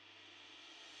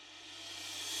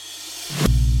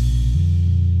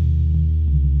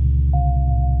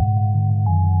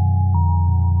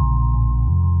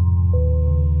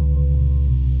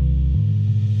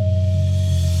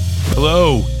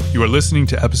You are listening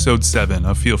to episode 7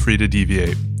 of Feel Free to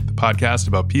Deviate, the podcast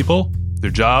about people, their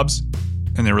jobs,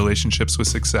 and their relationships with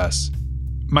success.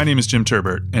 My name is Jim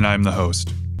Turbert, and I'm the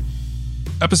host.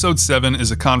 Episode 7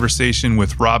 is a conversation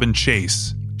with Robin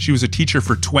Chase. She was a teacher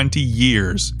for 20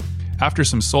 years. After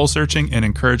some soul-searching and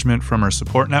encouragement from her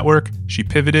support network, she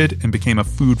pivoted and became a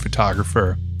food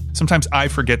photographer. Sometimes I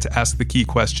forget to ask the key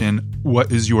question,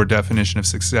 what is your definition of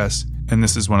success? And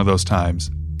this is one of those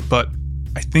times. But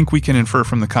I think we can infer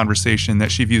from the conversation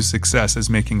that she views success as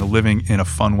making a living in a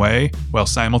fun way while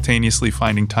simultaneously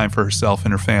finding time for herself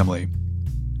and her family.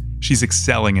 She's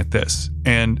excelling at this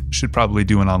and should probably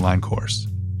do an online course.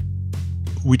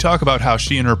 We talk about how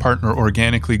she and her partner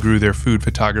organically grew their food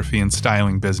photography and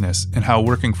styling business and how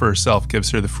working for herself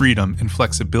gives her the freedom and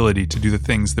flexibility to do the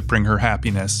things that bring her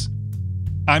happiness.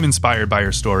 I'm inspired by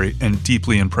her story and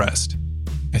deeply impressed.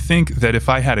 I think that if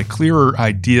I had a clearer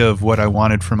idea of what I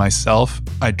wanted for myself,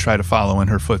 I'd try to follow in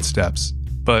her footsteps.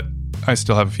 But I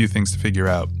still have a few things to figure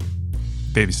out.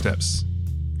 Baby steps.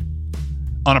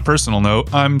 On a personal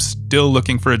note, I'm still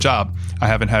looking for a job. I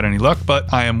haven't had any luck,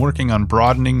 but I am working on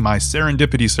broadening my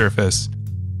serendipity surface.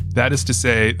 That is to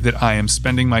say that I am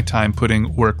spending my time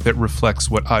putting work that reflects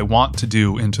what I want to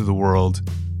do into the world,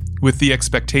 with the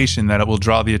expectation that it will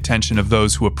draw the attention of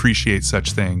those who appreciate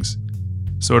such things.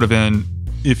 Sort of an,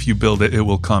 if you build it, it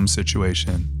will come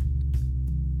situation.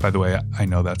 By the way, I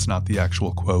know that's not the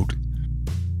actual quote.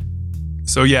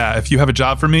 So yeah, if you have a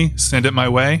job for me, send it my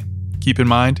way. Keep in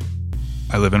mind,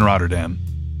 I live in Rotterdam.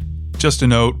 Just a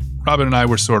note, Robin and I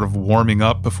were sort of warming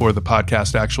up before the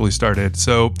podcast actually started,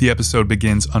 so the episode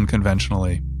begins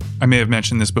unconventionally. I may have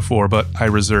mentioned this before, but I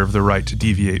reserve the right to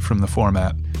deviate from the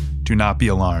format. Do not be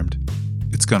alarmed.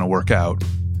 It's gonna work out.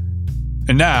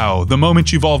 And now, the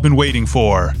moment you've all been waiting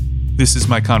for. This is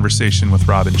my conversation with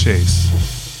Robin Chase.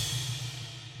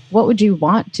 What would you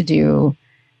want to do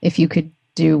if you could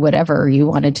do whatever you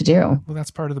wanted to do? Well,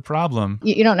 that's part of the problem.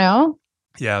 You don't know?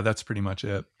 Yeah, that's pretty much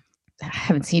it. I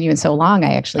haven't seen you in so long.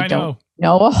 I actually don't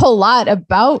know a whole lot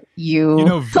about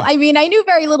you. I mean, I knew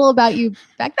very little about you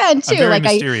back then too. I'm very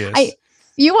mysterious.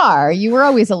 You were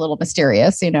always a little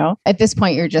mysterious, At this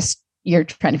point, you're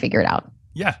trying to figure it out.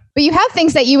 Yeah. But you have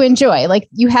things that you enjoy. Like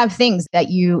you have things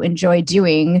that you enjoy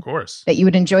doing. Of course. That you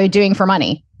would enjoy doing for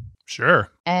money. Sure.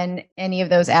 And any of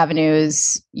those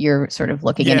avenues, you're sort of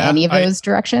looking in any of those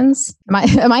directions. Am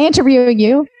I interviewing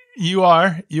you? You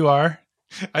are.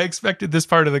 I expected this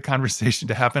part of the conversation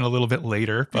to happen a little bit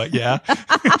later, but yeah.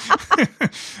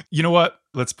 You know what?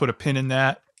 Let's put a pin in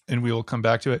that and we will come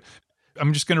back to it.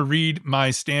 I'm just going to read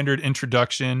my standard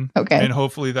introduction. Okay. And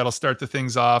hopefully that'll start the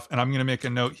things off. And I'm going to make a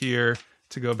note here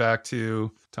to go back to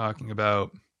talking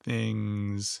about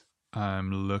things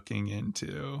I'm looking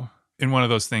into. And one of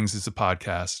those things is a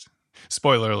podcast.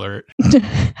 Spoiler alert.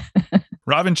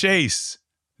 Robin Chase.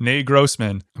 Nay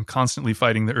Grossman. I'm constantly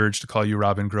fighting the urge to call you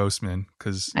Robin Grossman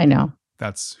because I know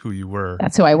that's who you were.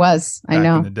 That's who I was. I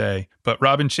know. Back in the day. But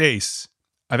Robin Chase,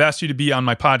 I've asked you to be on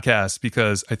my podcast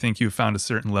because I think you've found a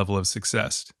certain level of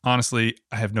success. Honestly,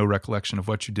 I have no recollection of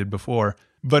what you did before,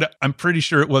 but I'm pretty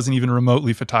sure it wasn't even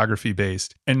remotely photography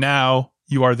based. And now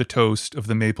you are the toast of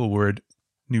the Maplewood,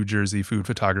 New Jersey food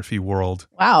photography world.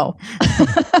 Wow.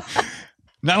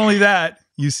 Not only that,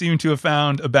 you seem to have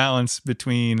found a balance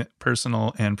between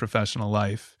personal and professional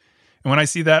life. And when I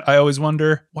see that, I always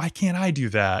wonder, why can't I do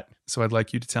that? So I'd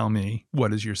like you to tell me,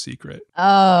 what is your secret?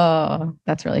 Oh,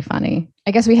 that's really funny.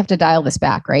 I guess we have to dial this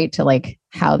back, right? To like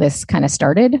how this kind of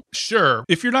started. Sure.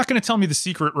 If you're not going to tell me the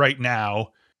secret right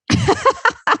now,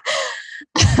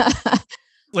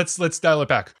 let's dial it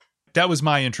back. That was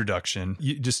my introduction.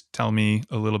 You just tell me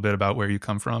a little bit about where you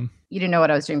come from. You didn't know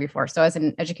what I was doing before. So I was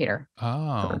an educator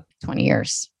for 20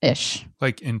 years-ish.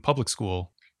 Like in public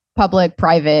school? Public,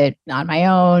 private, on my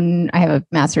own. I have a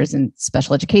master's in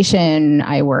special education.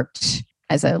 I worked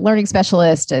as a learning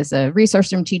specialist, as a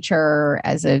resource room teacher,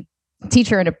 as a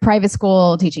teacher in a private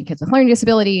school, teaching kids with learning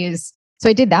disabilities. So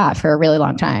I did that for a really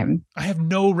long time. I have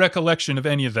no recollection of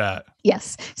any of that.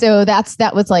 Yes. So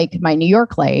that was like my New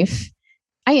York life.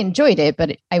 I enjoyed it,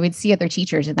 but I would see other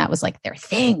teachers and that was like their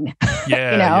thing.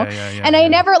 Yeah. And I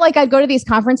never I'd go to these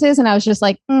conferences and I was just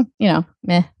like, meh.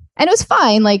 And it was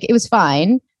fine. It was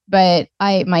fine. But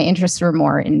my interests were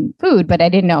more in food, but I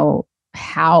didn't know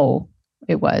how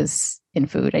it was in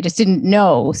food. I just didn't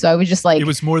know. So I was just like, it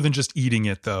was more than just eating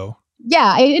it though.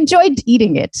 Yeah, I enjoyed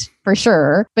eating it for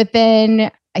sure. But then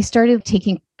I started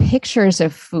taking pictures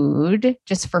of food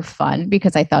just for fun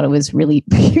because I thought it was really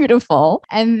beautiful.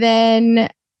 And then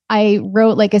I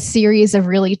wrote like a series of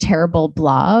really terrible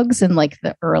blogs in like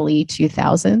the early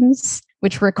 2000s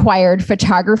which required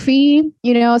photography,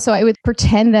 so I would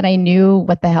pretend that I knew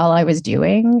what the hell I was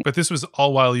doing. But this was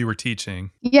all while you were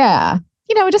teaching. Yeah.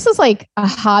 Just as like a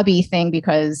hobby thing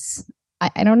because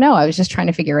I don't know. I was just trying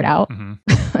to figure it out,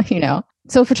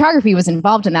 So photography was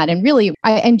involved in that. And really,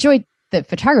 I enjoyed the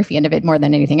photography end of it more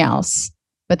than anything else.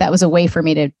 But that was a way for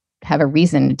me to have a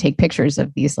reason to take pictures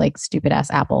of these like stupid ass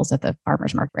apples at the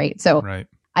farmer's market, right? So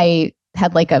I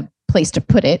had like a place to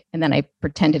put it. And then I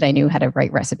pretended I knew how to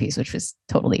write recipes, which was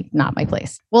totally not my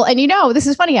place. Well, and this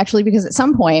is funny actually, because at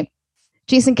some point,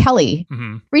 Jason Kelly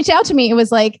reached out to me and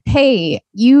was like, hey,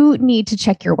 you need to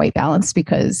check your white balance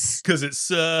because it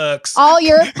sucks. All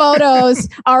your photos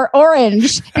are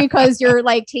orange because you're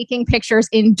like taking pictures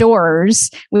indoors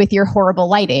with your horrible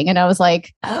lighting. And I was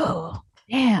like, oh,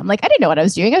 damn. Like, I didn't know what I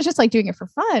was doing. I was just like doing it for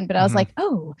fun. But I was like,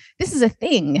 oh, this is a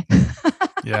thing.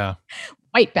 Yeah.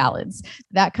 White balance.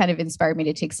 That kind of inspired me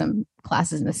to take some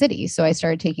classes in the city. So I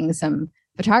started taking some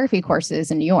photography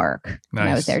courses in New York when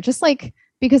I was there, just like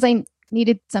because I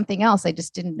needed something else. I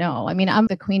just didn't know. I mean, I'm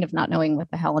the queen of not knowing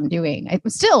what the hell I'm doing. I'm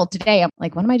still today, I'm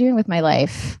like, what am I doing with my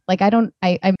life? Like,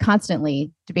 I'm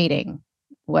constantly debating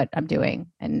what I'm doing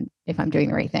and if I'm doing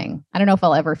the right thing. I don't know if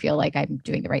I'll ever feel like I'm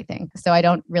doing the right thing. So I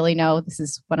don't really know this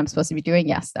is what I'm supposed to be doing.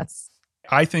 Yes,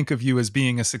 I think of you as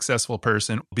being a successful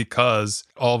person because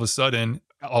all of a sudden,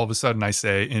 I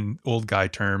say in old guy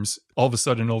terms,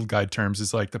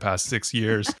 is like the past 6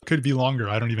 years. Could be longer.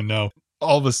 I don't even know.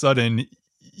 All of a sudden,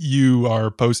 you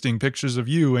are posting pictures of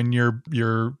you and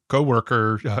your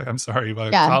coworker,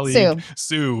 colleague,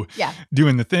 Sue,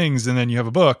 doing the things. And then you have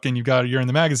a book and you're in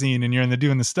the magazine and you're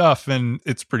doing the stuff and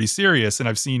it's pretty serious. And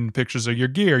I've seen pictures of your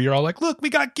gear. You're all like, look, we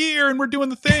got gear and we're doing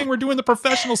the thing. We're doing the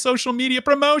professional social media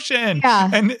promotion.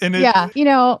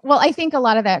 Yeah. Well, I think a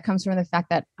lot of that comes from the fact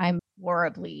that I'm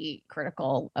horribly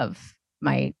critical of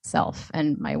myself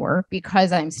and my work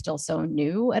because I'm still so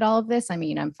new at all of this. I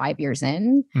mean, I'm 5 years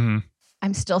in. Mm-hmm.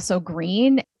 I'm still so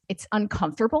green. It's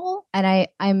uncomfortable. And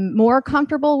I'm more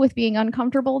comfortable with being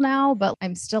uncomfortable now, but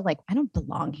I'm still like, I don't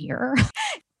belong here.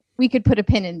 We could put a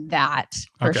pin in that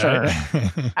for sure.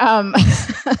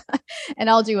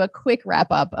 And I'll do a quick wrap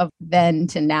up of then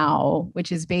to now,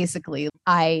 which is basically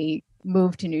I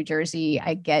moved to New Jersey.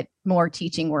 I get more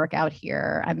teaching work out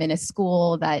here. I'm in a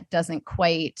school that doesn't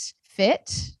quite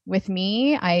fit with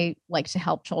me. I like to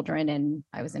help children and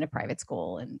I was in a private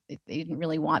school and they didn't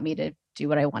really want me to do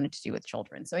what I wanted to do with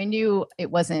children. So I knew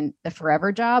it wasn't the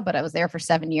forever job, but I was there for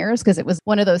 7 years because it was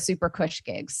one of those super cush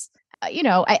gigs.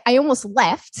 I almost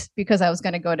left because I was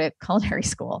going to go to culinary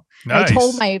school. Nice. I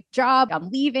told my job, I'm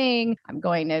leaving. I'm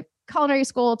going to culinary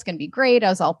school. It's going to be great. I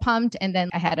was all pumped. And then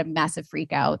I had a massive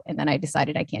freak out. And then I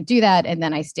decided I can't do that. And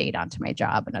then I stayed on to my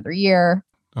job another year.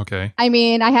 Okay. I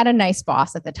mean, I had a nice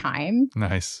boss at the time.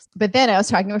 Nice. But then I was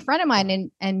talking to a friend of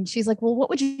mine and she's like, well, what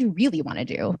would you really want to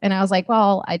do? And I was like,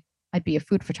 well, I'd be a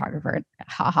food photographer.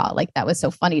 Haha. Like that was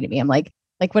so funny to me. I'm like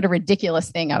what a ridiculous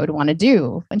thing I would want to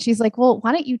do. And she's like, well,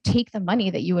 why don't you take the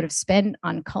money that you would have spent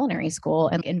on culinary school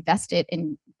and invest it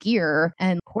in gear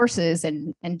and courses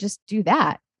and just do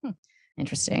that?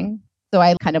 Interesting. So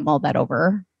I kind of mulled that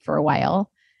over for a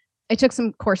while. I took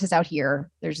some courses out here.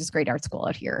 There's this great art school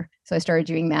out here. So I started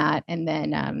doing that. And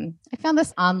then I found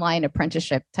this online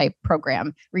apprenticeship type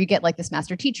program where you get like this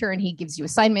master teacher and he gives you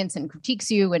assignments and critiques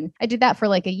you. And I did that for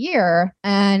like a year.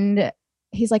 And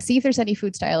he's like, see if there's any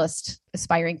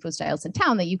aspiring food stylists in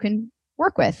town that you can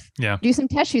work with. Yeah. Do some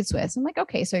test shoots with. So I'm like,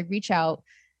 okay. So I reach out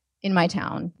in my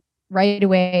town. Right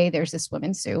away, there's this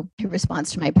woman, Sue, who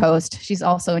responds to my post. She's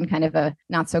also in kind of a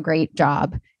not so great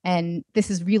job. And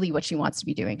this is really what she wants to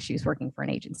be doing. She was working for an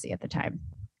agency at the time.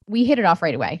 We hit it off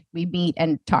right away. We meet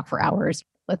and talk for hours.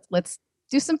 Let's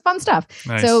do some fun stuff.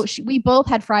 Nice. So we both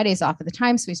had Fridays off at the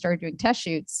time. So we started doing test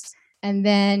shoots. And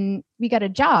then we got a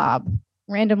job.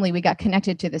 Randomly, we got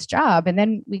connected to this job. And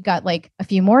then we got like a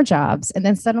few more jobs. And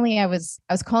then suddenly I was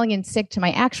calling in sick to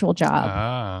my actual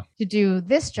job to do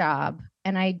this job.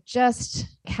 And I just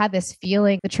had this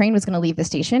feeling the train was going to leave the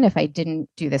station if I didn't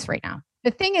do this right now.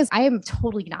 The thing is, I am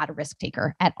totally not a risk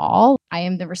taker at all. I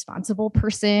am the responsible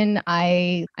person.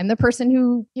 I'm the person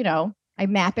who, I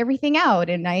map everything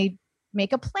out and I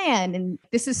make a plan. And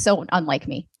this is so unlike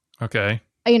me. Okay.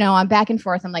 I'm back and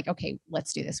forth. I'm like, okay,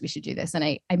 let's do this. We should do this. And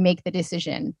I make the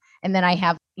decision. And then I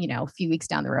have, a few weeks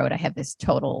down the road, I have this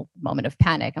total moment of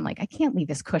panic. I'm like, I can't leave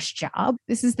this cush job.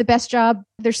 This is the best job.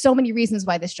 There's so many reasons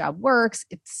why this job works.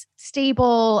 It's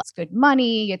stable. It's good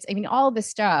money. All this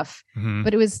stuff. Mm-hmm.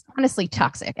 But it was honestly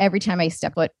toxic. Every time I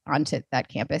step foot onto that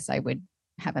campus, I would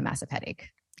have a massive headache.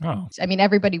 Oh.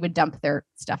 Everybody would dump their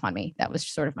stuff on me. That was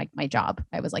sort of my job.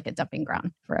 I was like a dumping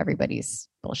ground for everybody's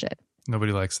bullshit.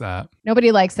 Nobody likes that.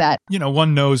 Nobody likes that.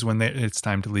 One knows when it's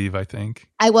time to leave, I think.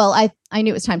 I knew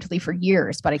it was time to leave for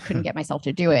years, but I couldn't get myself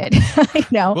to do it. I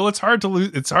know. Well, it's hard to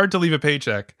leave a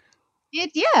paycheck.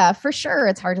 Yeah, for sure.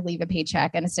 It's hard to leave a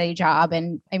paycheck and a steady job.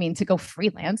 And I mean, to go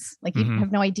freelance, like you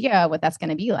have no idea what that's going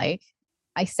to be like.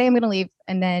 I say I'm going to leave.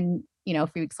 And then, a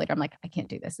few weeks later, I'm like, I can't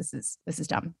do this. This is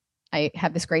dumb. I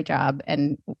have this great job.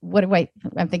 And what do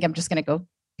I'm thinking I'm just going to go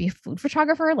be a food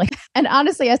photographer. And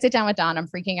honestly, I sit down with Don, I'm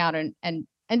freaking out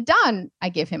and Don, I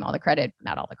give him all the credit,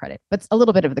 not all the credit, but a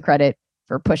little bit of the credit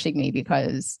for pushing me,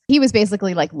 because he was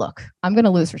basically like, look, I'm going to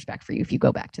lose respect for you if you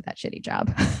go back to that shitty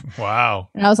job. Wow.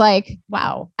 And I was like,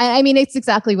 wow. I mean, it's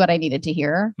exactly what I needed to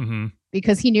hear,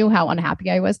 because he knew how unhappy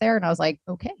I was there. And I was like,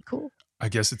 okay, cool. I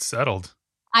guess it's settled.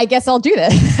 I guess I'll do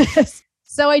this.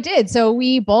 So I did. So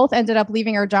we both ended up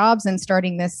leaving our jobs and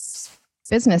starting this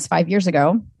business 5.5 years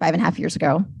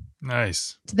ago.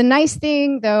 Nice. The nice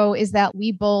thing, though, is that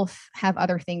we both have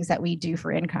other things that we do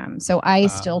for income. So I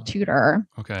still tutor.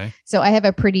 Okay. So I have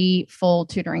a pretty full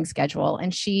tutoring schedule,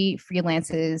 and she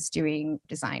freelances doing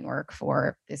design work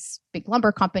for this big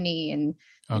lumber company and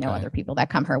other people that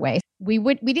come her way. We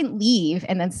didn't leave,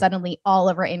 and then suddenly all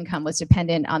of our income was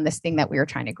dependent on this thing that we were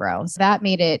trying to grow. So that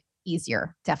made it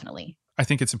easier, definitely. I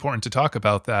think it's important to talk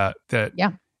about that.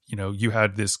 Yeah. You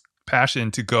had this passion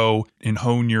to go and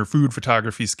hone your food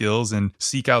photography skills and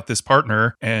seek out this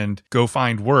partner and go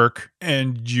find work,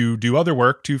 and you do other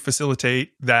work to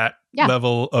facilitate that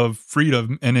level of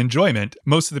freedom and enjoyment.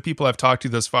 Most of the people I've talked to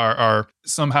thus far are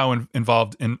somehow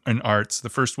involved in arts. The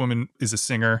first woman is a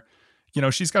singer.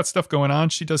 She's got stuff going on.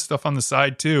 She does stuff on the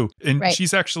side too. And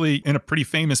she's actually in a pretty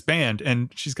famous band,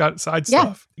 and she's got side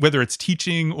stuff, whether it's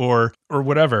teaching or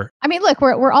whatever. I mean, look,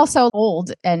 we're also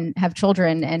old and have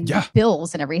children and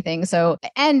bills and everything. So,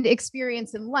 and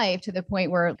experience in life to the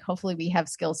point where hopefully we have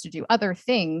skills to do other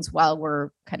things while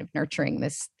we're kind of nurturing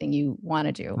this thing you want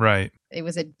to do. Right. It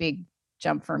was a big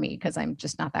jump for me because I'm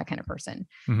just not that kind of person.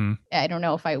 I don't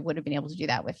know if I would have been able to do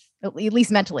that with, at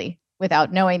least mentally,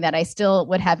 without knowing that I still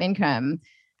would have income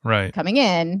coming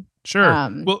in. Sure.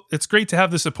 Well, it's great to have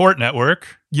the support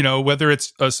network, whether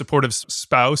it's a supportive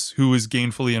spouse who is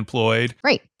gainfully employed,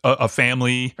 right? A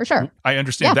family. For sure. I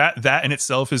understand that in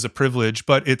itself is a privilege,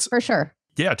 but it's for sure.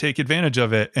 Yeah. Take advantage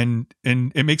of it. And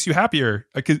it makes you happier.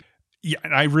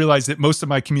 And I realize that most of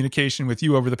my communication with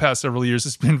you over the past several years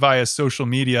has been via social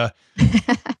media.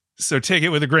 So take it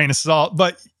with a grain of salt,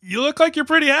 but you look like you're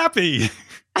pretty happy.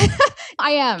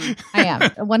 I am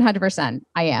 100%.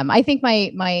 I am. I think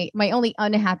my only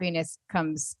unhappiness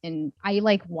comes in, I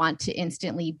want to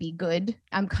instantly be good.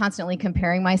 I'm constantly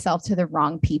comparing myself to the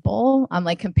wrong people. I'm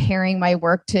comparing my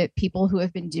work to people who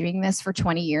have been doing this for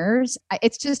 20 years.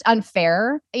 It's just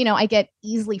unfair. I get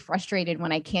easily frustrated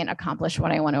when I can't accomplish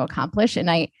what I want to accomplish. And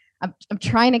I'm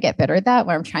trying to get better at that,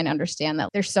 where I'm trying to understand that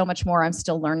there's so much more I'm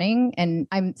still learning, and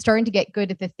I'm starting to get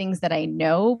good at the things that I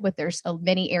know, but there's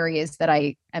many areas that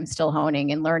I am still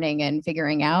honing and learning and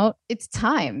figuring out. It's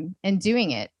time and doing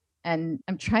it. And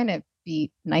I'm trying to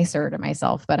be nicer to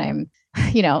myself, but I'm,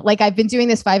 I've been doing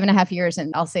this 5.5 years,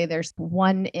 and I'll say there's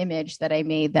one image that I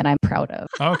made that I'm proud of.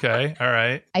 Okay. All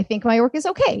right. I think my work is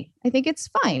okay. I think it's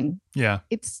fine. Yeah.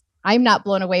 I'm not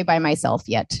blown away by myself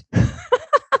yet.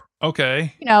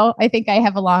 Okay. I think I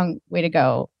have a long way to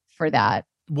go for that.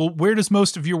 Well, where does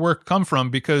most of your work come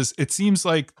from? Because it seems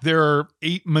like there are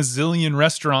 8 mazillion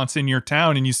restaurants in your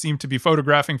town, and you seem to be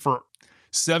photographing for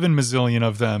 7 mazillion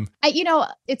of them.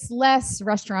 It's less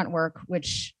restaurant work,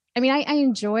 which, I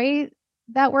enjoy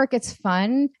that work. It's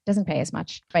fun. Doesn't pay as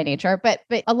much by nature, but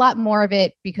a lot more of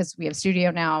it, because we have studio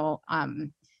now.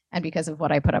 And because of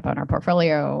what I put up on our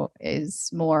portfolio, is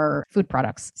more food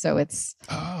products. So it's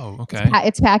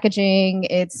it's packaging,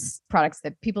 it's products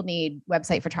that people need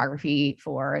website photography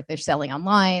for. They're selling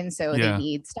online, so they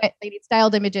need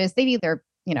styled images. They need their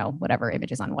whatever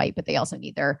images on white, but they also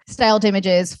need their styled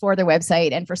images for their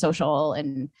website and for social.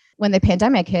 And when the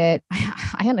pandemic hit,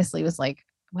 I honestly was like,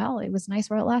 well, it was nice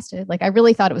while it lasted. I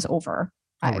really thought it was over.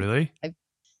 Oh, really?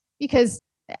 Because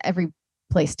every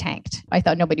place tanked. I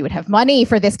thought nobody would have money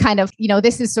for this kind of,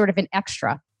 this is sort of an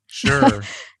extra. Sure.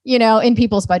 In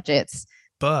people's budgets.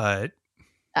 But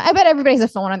I bet everybody has a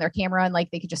phone on their camera and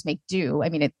they could just make do.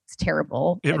 It's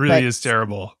terrible. It really is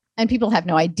terrible. And people have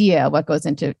no idea what goes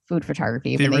into food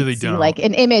photography. They really don't.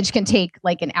 An image can take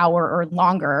an hour or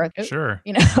longer. Sure.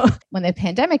 When the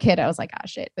pandemic hit, I was like,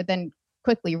 shit. But then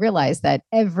quickly realized that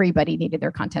everybody needed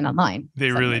their content online. They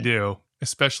suddenly. Really do.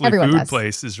 Especially Everyone food does.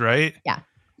 Places, right? Yeah.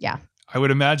 Yeah. I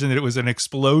would imagine that it was an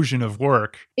explosion of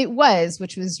work. It was,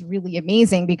 which was really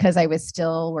amazing, because I was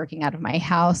still working out of my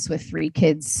house with 3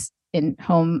 kids in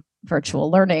home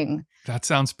virtual learning. That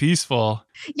sounds peaceful.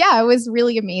 Yeah, it was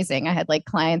really amazing. I had like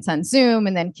clients on Zoom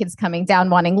and then kids coming down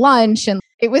wanting lunch. And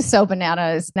it was so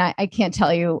bananas. And I can't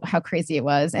tell you how crazy it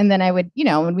was. And then I would,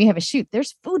 when we have a shoot,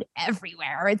 there's food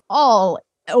everywhere. It's all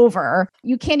over.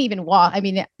 You can't even walk. I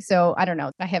mean, so I don't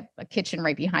know. I have a kitchen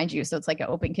right behind you. So it's like an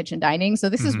open kitchen dining. So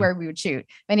this is where we would shoot.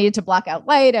 If I needed to block out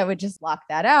light, I would just block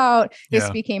that out. This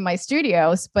became my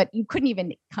studios, but you couldn't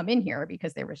even come in here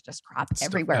because there was just crop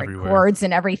everywhere. Cords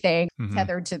and everything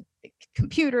tethered to the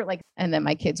computer. And then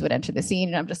my kids would enter the scene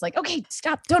and I'm just like, okay,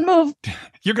 stop, don't move.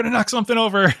 You're going to knock something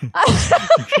over.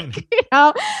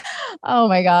 Oh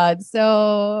my God.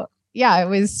 So yeah, it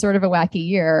was sort of a wacky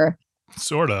year.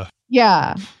 Sort of.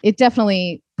 Yeah, it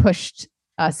definitely pushed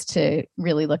us to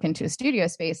really look into a studio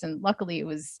space. And luckily it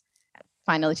was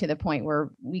finally to the point where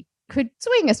we could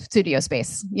swing a studio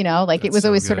space, That's it was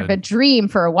always sort of a dream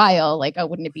for a while. Like, oh,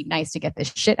 wouldn't it be nice to get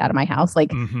this shit out of my house?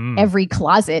 Like every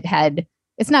closet had,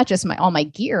 it's not just all my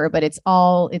gear, but it's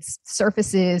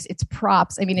surfaces, it's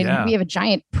props. I mean, we have a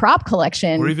giant prop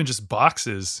collection. Or even just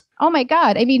boxes. Oh my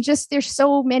God. I mean, there's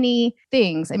so many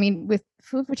things. I mean, with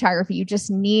food photography, you just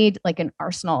need like an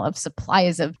arsenal of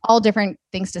supplies of all different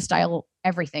things to style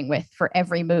everything with for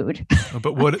every mood.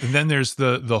 But and then there's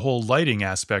the whole lighting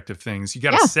aspect of things. You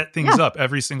got to set things up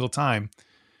every single time.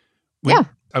 When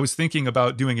I was thinking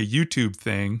about doing a YouTube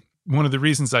thing, one of the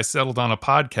reasons I settled on a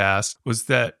podcast was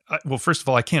that, first of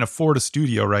all, I can't afford a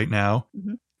studio right now.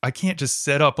 I can't just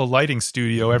set up a lighting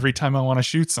studio every time I want to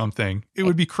shoot something. It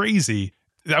would be crazy.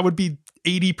 That would be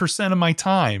 80% of my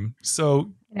time.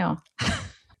 So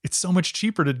it's so much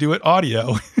cheaper to do it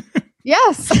audio.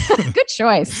 Yes. Good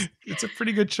choice. It's a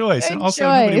pretty good choice. And also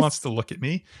nobody wants to look at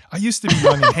me. I used to be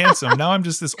young and handsome. Now I'm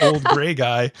just this old gray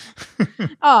guy.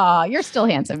 Oh, you're still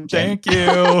handsome, Jim. Thank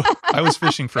you. I was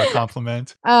fishing for a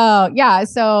compliment. Oh, yeah.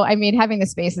 So, I mean, having the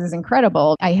space is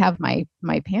incredible. I have my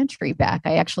pantry back.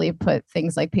 I actually put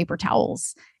things like paper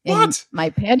towels in my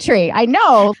pantry. I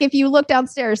know. If you look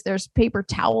downstairs, there's paper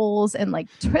towels and like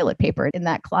toilet paper in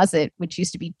that closet, which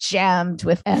used to be jammed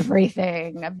with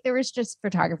everything. There was just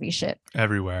photography shit.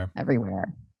 Everywhere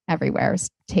is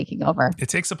taking over. It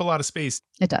takes up a lot of space.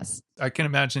 It does. I can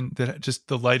imagine that just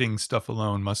the lighting stuff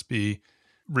alone must be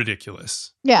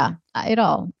ridiculous. Yeah, it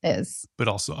all is. But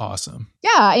also awesome.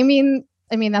 Yeah, I mean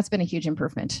that's been a huge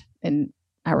improvement in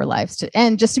our lives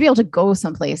and just to be able to go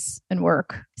someplace and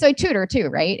work. So I tutor too,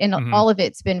 right? And all of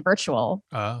it's been virtual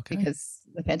because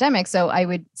of the pandemic. So I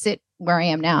would sit where I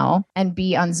am now and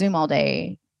be on Zoom all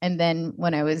day. And then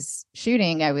when I was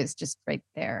shooting, I was just right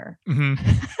there.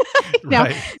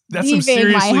 Right. That's some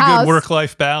seriously good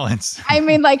work-life balance. I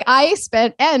mean,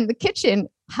 and the kitchen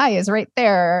is right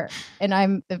there. And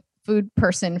I'm the food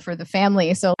person for the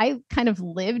family. So I kind of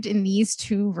lived in these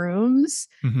two rooms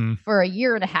for a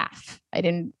year and a half. I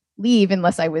didn't leave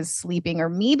unless I was sleeping, or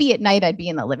maybe at night I'd be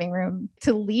in the living room.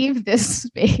 To leave this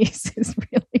space is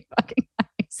really fucking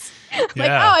nice.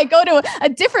 I go to a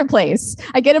different place.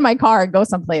 I get in my car and go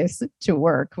someplace to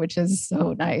work, which is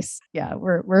so nice. Yeah,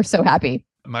 we're so happy.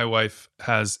 My wife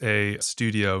has a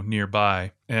studio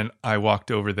nearby and I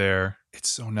walked over there. It's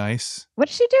so nice. What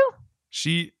does she do?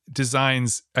 She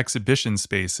designs exhibition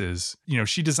spaces.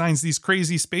 She designs these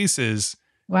crazy spaces.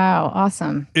 Wow,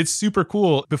 awesome. It's super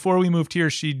cool. Before we moved here,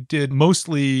 she did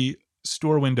mostly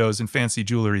store windows in fancy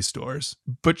jewelry stores.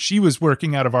 But she was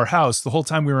working out of our house the whole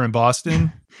time we were in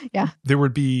Boston. Yeah. There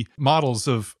would be models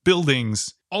of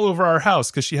buildings all over our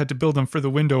house because she had to build them for the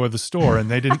window of the store,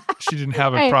 and she didn't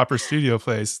have a proper studio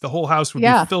place. The whole house would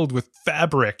be filled with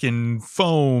fabric and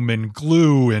foam and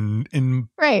glue and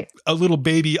a little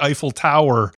baby Eiffel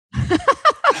Tower.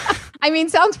 I mean,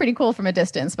 sounds pretty cool from a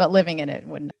distance, but living in it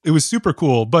wouldn't. It was super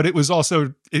cool, but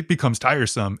it becomes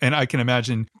tiresome. And I can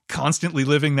imagine constantly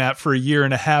living that for a year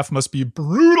and a half must be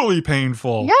brutally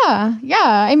painful. Yeah.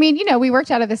 Yeah. I mean, we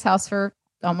worked out of this house for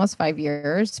almost 5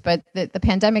 years, but the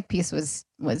pandemic piece was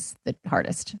the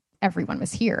hardest. Everyone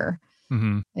was here.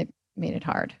 It made it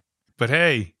hard. But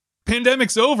hey,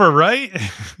 pandemic's over, right?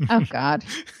 Oh God.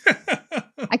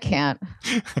 I can't.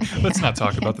 Let's not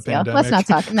talk about the pandemic. Let's not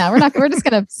talk. No, we're just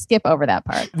going to skip over that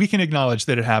part. We can acknowledge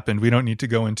that it happened. We don't need to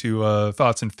go into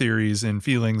thoughts and theories and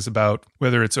feelings about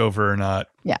whether it's over or not.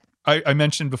 Yeah. I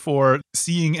mentioned before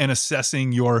seeing and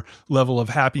assessing your level of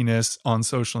happiness on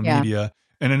social media.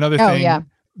 And another thing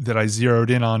that I zeroed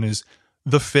in on is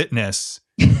the fitness.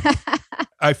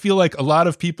 I feel like a lot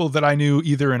of people that I knew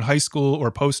either in high school or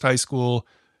post-high school,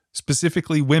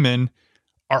 specifically women,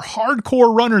 are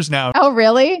hardcore runners now. Oh,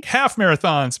 really? Half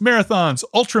marathons,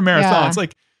 ultra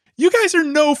marathons. You guys are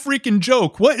no freaking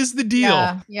joke. What is the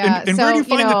deal? Yeah. And So, where do you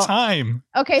find the time?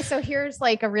 Okay, so here's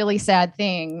like a really sad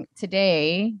thing.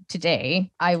 Today,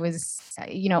 I was,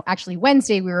 actually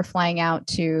Wednesday, we were flying out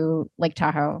to Lake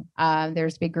Tahoe.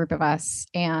 There's a big group of us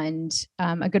and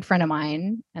a good friend of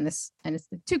mine, and it's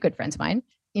two good friends of mine.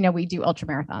 We do ultra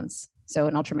marathons. So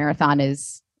an ultra marathon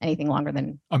is anything longer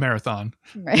than a marathon.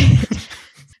 Right.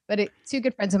 But two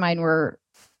good friends of mine were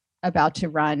about to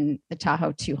run the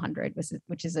Tahoe 200,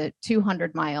 which is a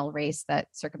 200-mile race that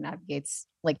circumnavigates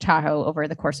Lake Tahoe over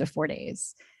the course of 4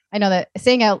 days. I know that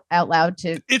saying out loud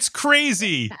it's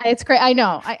crazy. It's great. I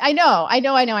know. I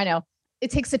know.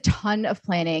 It takes a ton of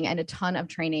planning and a ton of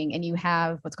training, and you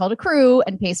have what's called a crew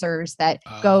and pacers that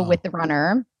go with the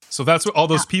runner. So that's what all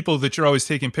those people that you're always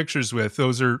taking pictures with.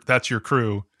 That's your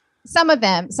crew. Some of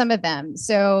them.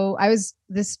 So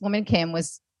this woman, Kim,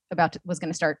 was going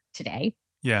to start today.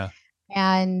 Yeah.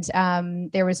 And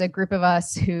there was a group of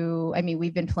us who,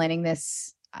 we've been planning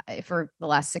this for the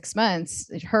last 6 months,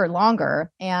 her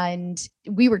longer, and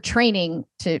we were training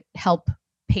to help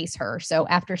pace her. So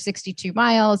after 62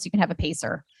 miles, you can have a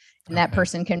pacer, and that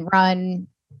person can run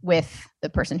with the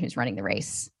person who's running the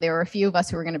race. There were a few of us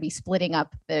who were going to be splitting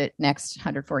up the next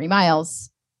 140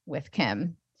 miles with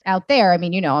Kim out there. I'm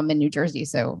in New Jersey,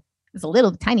 so there's a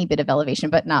little tiny bit of elevation,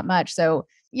 but not much. So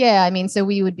yeah, so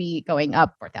we would be going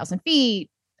up 4,000 feet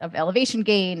of elevation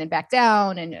gain and back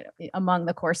down, and among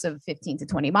the course of 15 to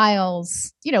 20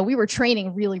 miles, we were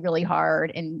training really, really hard,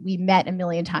 and we met a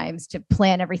million times to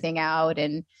plan everything out.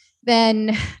 And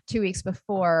then 2 weeks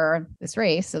before this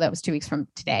race, so that was 2 weeks from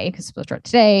today, because it's supposed to start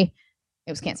today,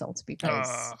 it was canceled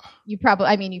because you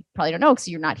probably don't know because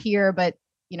you're not here, but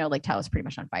Lake Tahoe is pretty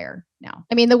much on fire now.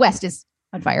 The West is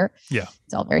on fire. Yeah.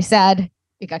 It's all very sad.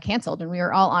 It got canceled, and we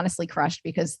were all honestly crushed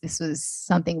because this was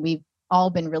something we've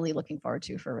all been really looking forward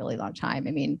to for a really long time.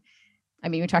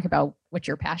 We talk about what's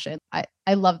your passion. I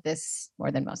love this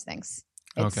more than most things.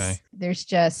 There's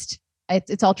just,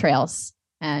 it's all trails,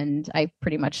 and I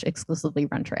pretty much exclusively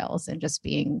run trails, and just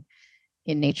being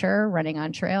in nature, running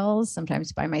on trails,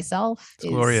 sometimes by myself. It's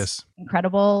glorious.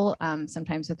 Incredible.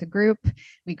 Sometimes with a group.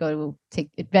 We go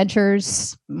take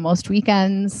adventures most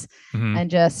weekends and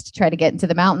just try to get into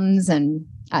the mountains. And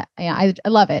I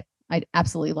love it. I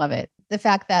absolutely love it. The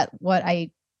fact that what I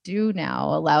do now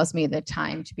allows me the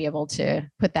time to be able to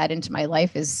put that into my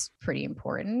life is pretty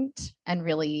important and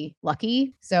really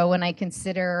lucky. So when I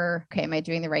consider, okay, am I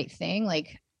doing the right thing?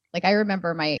 Like I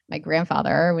remember my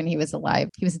grandfather, when he was alive,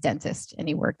 he was a dentist, and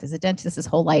he worked as a dentist his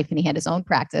whole life, and he had his own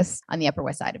practice on the Upper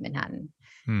West Side of Manhattan.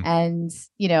 And,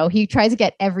 he tries to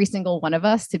get every single one of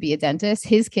us to be a dentist.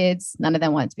 His kids, none of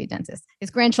them wanted to be a dentist. His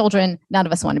grandchildren, none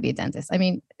of us want to be a dentist.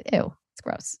 Ew, it's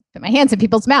gross. Put my hands in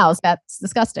people's mouths. That's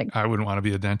disgusting. I wouldn't want to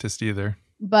be a dentist either.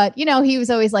 But, he was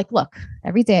always like, look,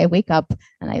 every day I wake up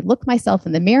and I look myself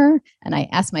in the mirror and I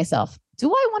ask myself, do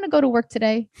I want to go to work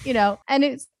today? And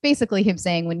it's basically him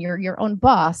saying, when you're your own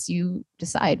boss, you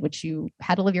decide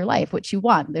how to live your life, what you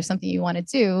want. There's something you want to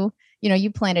do,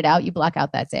 you plan it out, you block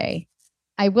out that day.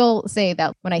 I will say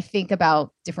that when I think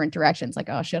about different directions, like,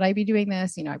 oh, should I be doing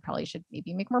this? I probably should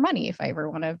maybe make more money if I ever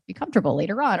want to be comfortable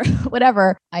later on or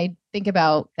whatever. I think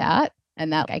about that,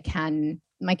 and that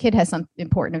my kid has some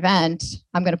important event,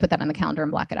 I'm going to put that on the calendar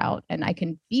and block it out, and I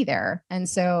can be there. And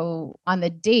so on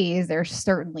the days, there's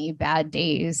certainly bad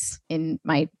days in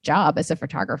my job as a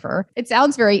photographer. It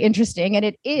sounds very interesting, and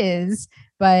it is,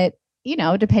 but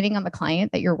depending on the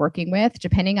client that you're working with,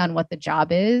 depending on what the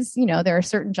job is, there are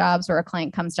certain jobs where a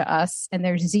client comes to us and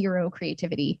there's zero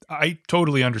creativity. I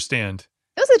totally understand.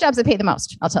 Those are the jobs that pay the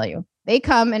most, I'll tell you. They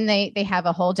come and they have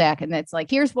a whole deck, and it's like,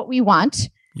 here's what we want.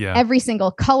 Yeah. Every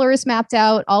single color is mapped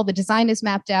out. All the design is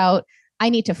mapped out. I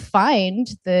need to find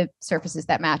the surfaces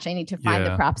that match. I need to find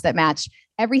the props that match.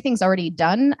 Everything's already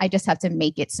done. I just have to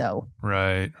make it so.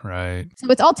 Right. So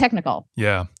it's all technical.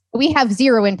 Yeah. We have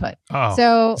zero input. Oh,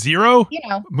 so zero?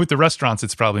 With the restaurants,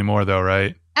 it's probably more though,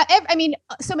 right?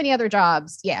 So many other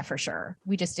jobs. Yeah, for sure.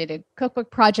 We just did a cookbook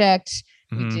project.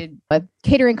 We did a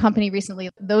catering company recently.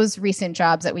 Those recent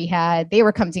jobs that we had, they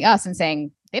were coming to us and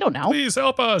saying, they don't know. Please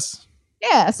help us.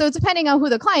 Yeah. So depending on who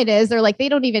the client is, they're like, they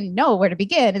don't even know where to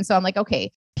begin. And so I'm like,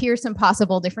 okay, here's some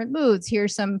possible different moods.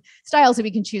 Here's some styles that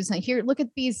we can choose. And here, look at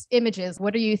these images.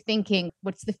 What are you thinking?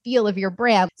 What's the feel of your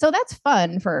brand? So that's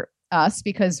fun for us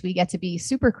because we get to be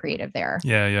super creative there.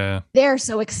 Yeah. They're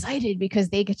so excited because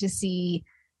they get to see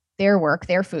their work,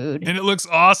 their food. And it looks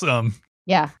awesome.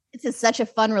 Yeah. It's such a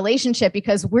fun relationship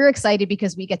because we're excited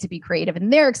because we get to be creative,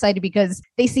 and they're excited because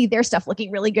they see their stuff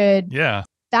looking really good. Yeah.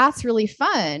 that's really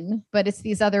fun. But it's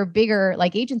these other bigger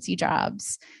like agency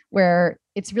jobs where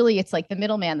it's like the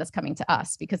middleman that's coming to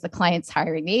us because the client's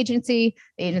hiring the agency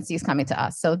is coming to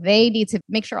us. So they need to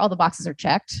make sure all the boxes are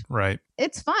checked. Right.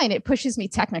 It's fine. It pushes me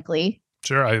technically.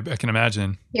 Sure. I can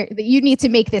imagine. You need to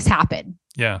make this happen.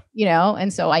 Yeah.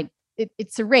 And so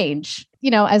it's a range,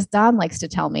 as Don likes to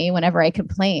tell me whenever I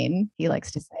complain, he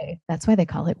likes to say, that's why they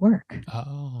call it work.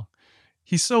 Oh,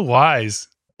 he's so wise.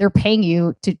 They're paying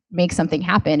you to make something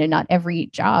happen, and not every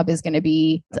job is going to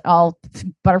be all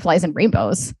butterflies and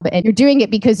rainbows. And you're doing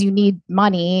it because you need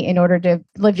money in order to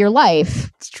live your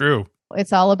life. It's true.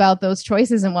 It's all about those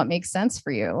choices and what makes sense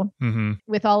for you. Mm-hmm.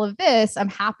 With all of this, I'm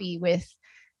happy with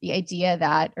the idea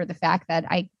or the fact that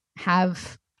I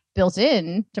have built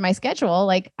in to my schedule,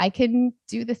 like I can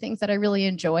do the things that I really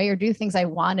enjoy or do the things I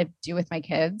want to do with my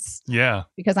kids. Yeah.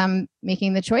 Because I'm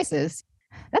making the choices.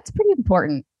 That's pretty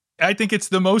important. I think it's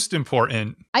the most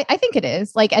important. I think it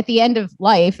is. Like at the end of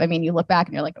life, I mean, you look back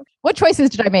and you're like, what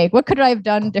choices did I make? What could I have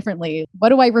done differently? What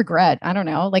do I regret? I don't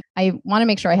know. Like I want to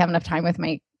make sure I have enough time with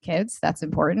my kids. That's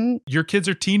important. Your kids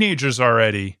are teenagers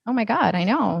already. Oh my God, I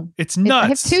know. It's nuts. I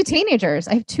have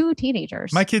two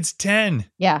teenagers. My kid's 10.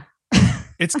 Yeah.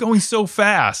 It's going so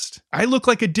fast. I look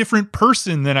like a different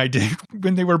person than I did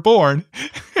when they were born.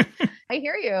 I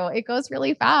hear you. It goes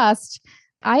really fast.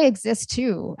 I exist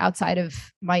too outside of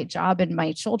my job and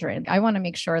my children. I want to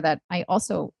make sure that I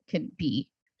also can be.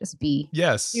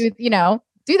 Yes.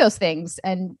 Do those things.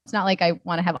 And it's not like I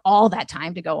want to have all that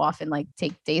time to go off and like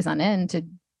take days on end to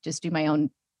just do my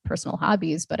own personal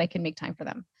hobbies, but I can make time for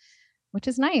them, which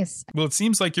is nice. Well, it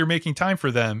seems like you're making time for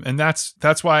them. And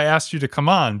that's why I asked you to come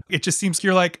on. It just seems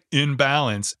you're like in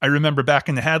balance. I remember back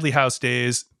in the Hadley House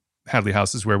days, Hadley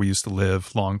House is where we used to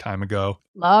live long time ago.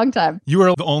 Long time. You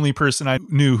were the only person I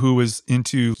knew who was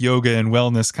into yoga and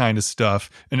wellness kind of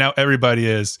stuff. And now everybody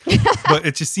is. But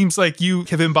it just seems like you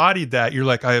have embodied that. You're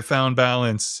like, I have found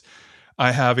balance.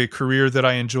 I have a career that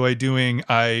I enjoy doing.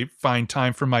 I find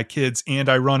time for my kids and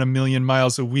I run 1,000,000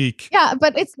 miles a week. Yeah,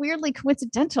 but it's weirdly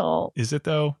coincidental. Is it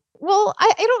though? Well,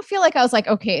 I don't feel like I was like,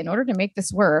 okay, in order to make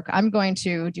this work, I'm going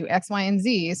to do X, Y, and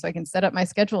Z so I can set up my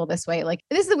schedule this way. Like,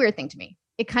 this is the weird thing to me.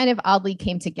 It kind of oddly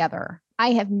came together.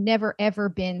 I have never, ever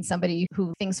been somebody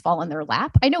who things fall in their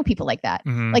lap. I know people like that.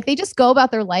 Mm-hmm. Like they just go about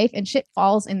their life and shit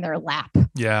falls in their lap.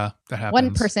 Yeah, that happens.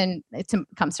 One person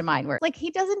comes to mind where like,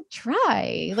 he doesn't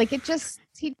try. Like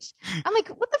I'm like,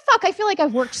 what the fuck? I feel like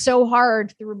I've worked so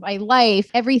hard through my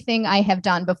life. Everything I have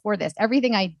done before this,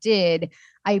 everything I did,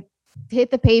 I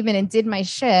hit the pavement and did my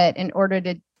shit in order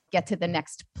to get to the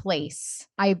next place.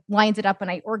 I lined it up and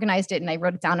I organized it and I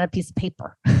wrote it down on a piece of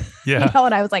paper. Yeah.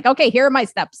 And I was like, okay, here are my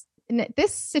steps. And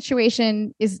this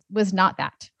situation was not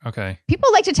that. Okay. People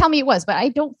like to tell me it was, but I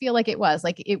don't feel like it was.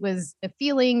 Like it was a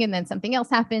feeling and then something else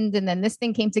happened and then this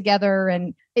thing came together,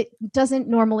 and it doesn't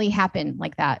normally happen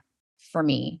like that for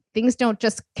me. Things don't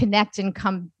just connect and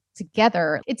come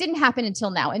together. It didn't happen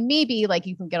until now. And maybe like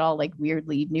you can get all like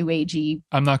weirdly new agey.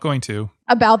 I'm not going to.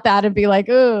 About that and be like,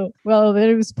 oh, well,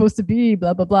 it was supposed to be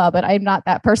blah, blah, blah. But I'm not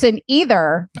that person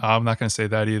either. I'm not going to say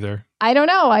that either. I don't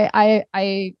know.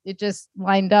 It just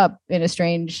lined up in a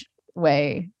strange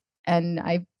way. And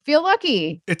I feel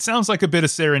lucky. It sounds like a bit of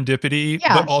serendipity,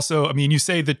 but also, I mean, you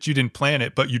say that you didn't plan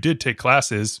it, but you did take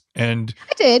classes and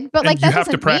I did, but like that you have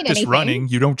to practice anything. running.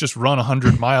 You don't just run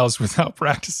 100 miles without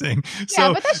practicing.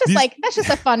 Yeah, but that's just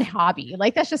a fun hobby.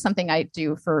 Like that's just something I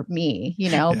do for me,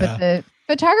 Yeah. But the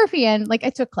photography and like I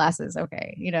took classes.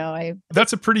 Okay.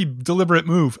 That's a pretty deliberate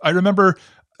move. I remember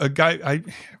a guy I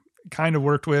kind of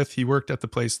worked with. He worked at the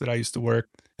place that I used to work.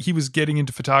 He was getting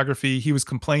into photography. He was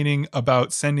complaining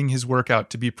about sending his work out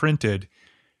to be printed,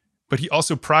 but he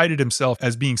also prided himself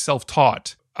as being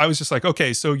self-taught. I was just like,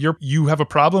 okay, so you have a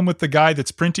problem with the guy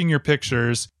that's printing your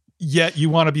pictures, yet you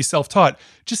want to be self-taught.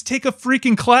 Just take a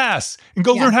freaking class and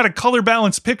go learn how to color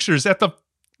balance pictures at the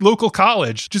local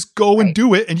college. Just go and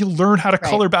do it, and you'll learn how to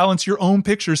color balance your own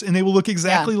pictures, and they will look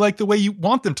exactly like the way you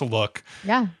want them to look.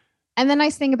 Yeah. And the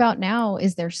nice thing about now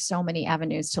is there's so many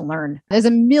avenues to learn. There's a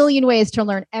million ways to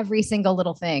learn every single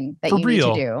little thing that you need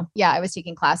to do. Yeah, I was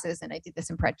taking classes and I did this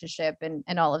apprenticeship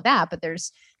and all of that, but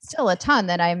there's still a ton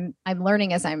that I'm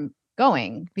learning as I'm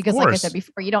going, because like I said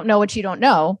before, you don't know what you don't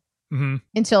know. Mm-hmm.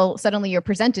 Until suddenly you're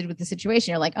presented with the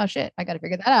situation. You're like, oh shit, I got to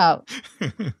figure that out.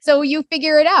 So you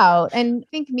figure it out. And I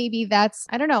think maybe that's,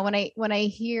 I don't know, when I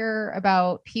hear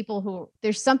about people who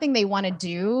there's something they want to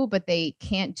do, but they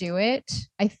can't do it.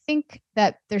 I think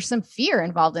that there's some fear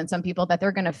involved in some people that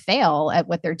they're going to fail at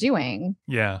what they're doing.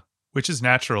 Yeah. Which is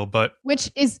natural, but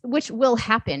which will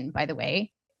happen, by the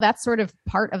way. That's sort of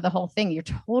part of the whole thing. You're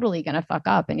totally going to fuck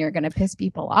up and you're going to piss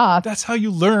people off. That's how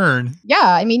you learn. Yeah.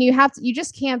 I mean, you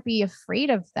just can't be afraid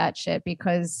of that shit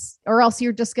or else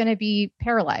you're just going to be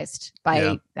paralyzed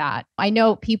by that. I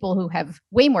know people who have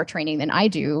way more training than I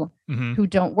do who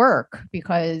don't work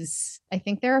because I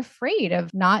think they're afraid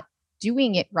of not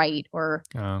doing it right. Or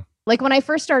like when I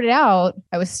first started out,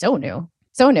 I was so new.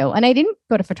 And I didn't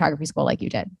go to photography school like you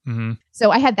did.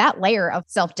 So I had that layer of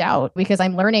self-doubt because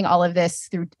I'm learning all of this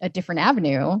through a different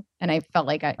avenue. And I felt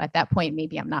like at that point,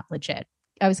 maybe I'm not legit.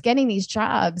 I was getting these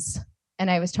jobs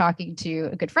and I was talking to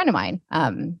a good friend of mine.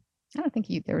 I don't think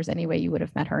there was any way you would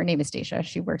have met her. Her name is Stacia.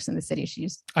 She works in the city.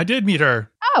 I did meet her.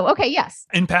 Oh, okay. Yes.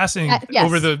 In passing, yes.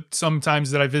 Over the some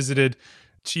times that I visited,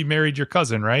 she married your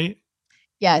cousin, right?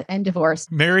 Yeah, and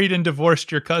divorced. Married and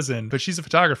divorced your cousin, but she's a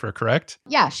photographer, correct?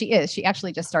 Yeah, she is. She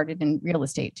actually just started in real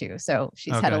estate too. So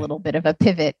she's had a little bit of a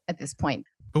pivot at this point.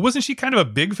 But wasn't she kind of a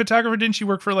big photographer? Didn't she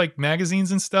work for like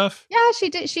magazines and stuff? Yeah, she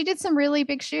did. She did some really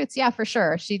big shoots. Yeah, for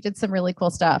sure. She did some really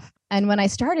cool stuff. And when I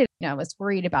started, I was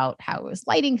worried about how I was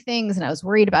lighting things and I was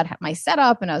worried about my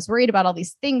setup and I was worried about all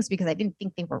these things because I didn't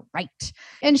think they were right.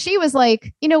 And she was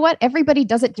like, you know what? Everybody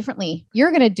does it differently.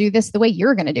 You're going to do this the way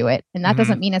you're going to do it. And that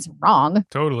doesn't mean it's wrong.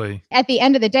 Totally. At the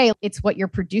end of the day, it's what you're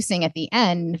producing at the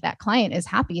end. If that client is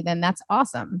happy, then that's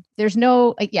awesome. There's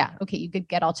no, okay, you could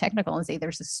get all technical and say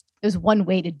there's one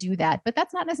way to do that, but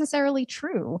that's not necessarily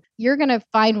true. You're going to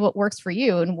find what works for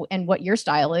you and what your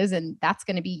style is, and that's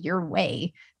going to be your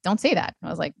way. Don't say that. I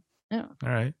was like, oh, all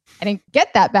right. I didn't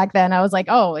get that back then. I was like,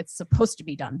 oh, it's supposed to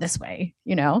be done this way,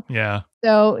 Yeah.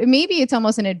 So maybe it's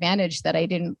almost an advantage that I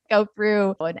didn't go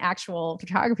through an actual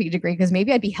photography degree because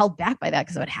maybe I'd be held back by that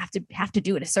because I would have to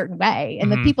do it a certain way.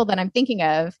 And the people that I'm thinking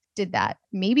of did that.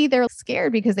 Maybe they're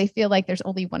scared because they feel like there's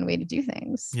only one way to do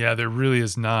things. Yeah, there really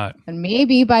is not. And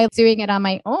maybe by doing it on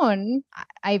my own,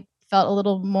 I felt a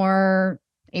little more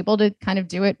able to kind of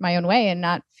do it my own way and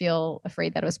not feel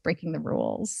afraid that I was breaking the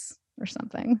rules or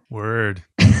something. Word.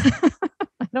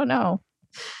 I don't know.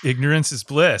 Ignorance is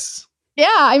bliss. Yeah,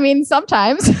 I mean,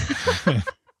 sometimes.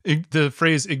 The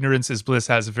phrase ignorance is bliss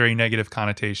has a very negative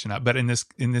connotation, but in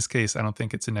this case, I don't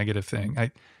think it's a negative thing.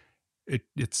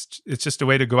 It's just a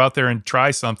way to go out there and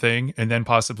try something and then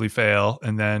possibly fail.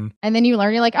 And then you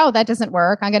learn, you're like, oh, that doesn't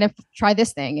work. I'm going to try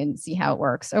this thing and see how it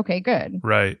works. Okay, good.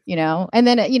 Right. And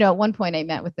then, at one point I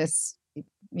met with this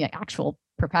actual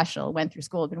professional, went through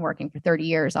school, had been working for 30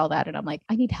 years, all that. And I'm like,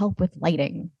 I need help with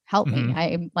lighting. Help me.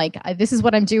 I'm like, this is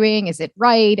what I'm doing. Is it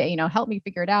right? Help me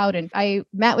figure it out. And I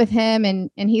met with him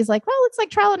and he's like, well, it's like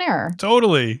trial and error.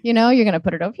 Totally. You're going to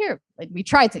put it over here. Like we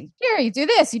tried to, here, you do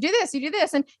this, you do this, you do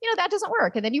this. And, that doesn't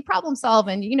work. And then you problem solve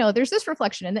and, there's this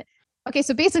reflection. And okay,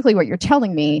 so basically what you're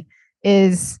telling me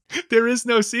is there is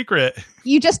no secret.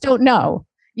 You just don't know.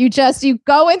 You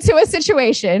go into a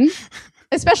situation,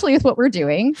 especially with what we're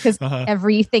doing, because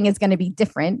everything is going to be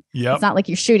different. Yep. It's not like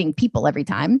you're shooting people every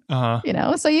time,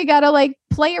 so you got to like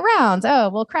play around. Oh,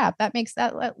 well, crap. That makes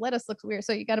that lettuce look weird.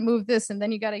 So you got to move this and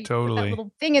then you got to put that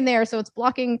little thing in there. So it's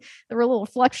blocking the little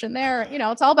reflection there.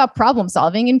 It's all about problem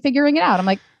solving and figuring it out. I'm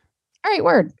like, all right,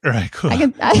 word. All right, cool. I'm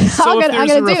going to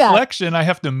do reflection, I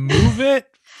have to move it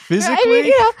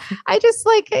physically. I just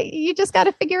like, you just got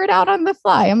to figure it out on the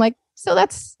fly. I'm like, so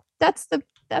that's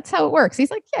how it works. He's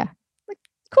like, yeah.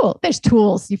 Cool. There's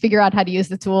tools. You figure out how to use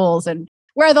the tools and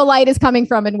where the light is coming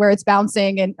from and where it's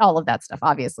bouncing and all of that stuff,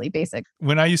 obviously basic.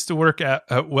 When I used to work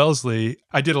at Wellesley,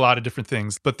 I did a lot of different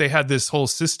things, but they had this whole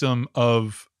system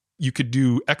of you could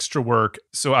do extra work.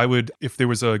 So I would, if there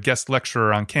was a guest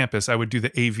lecturer on campus, I would do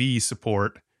the AV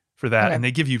support for that. Okay. And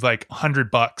they give you like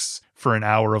 $100 for an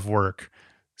hour of work.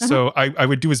 So I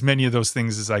would do as many of those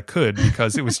things as I could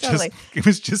because it was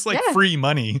just like free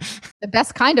money. The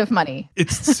best kind of money.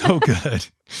 It's so good.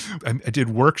 I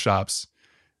did workshops,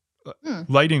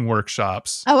 lighting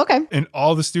workshops. Oh, okay. And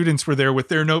all the students were there with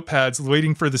their notepads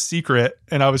waiting for the secret.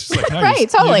 And I was just like, no, right, you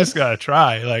totally. just gotta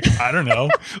try. Like, I don't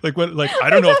know. I don't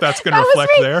know if that's going to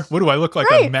reflect there. What do I look like,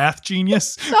 a math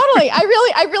genius? Totally.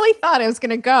 I really thought I was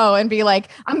going to go and be like,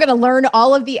 I'm going to learn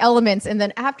all of the elements. And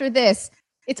then after this,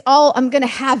 I'm going to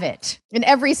have it in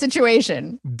every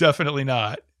situation. Definitely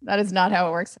not. That is not how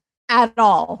it works at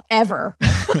all, ever.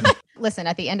 Listen,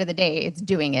 at the end of the day, it's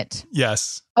doing it.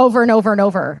 Yes. Over and over and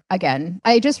over again.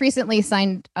 I just recently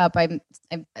signed up. I'm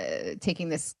taking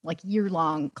this like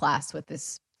year-long class with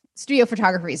this studio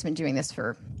photographer. He's been doing this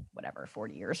for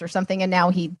 40 years or something. And now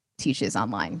he teaches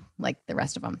online like the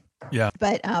rest of them. Yeah.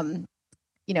 But,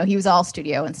 he was all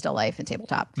studio and still life and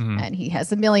tabletop, and he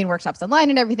has a million workshops online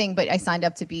and everything. But I signed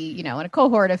up to be, in a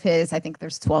cohort of his. I think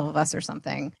there's 12 of us or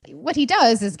something. What he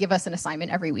does is give us an assignment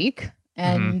every week,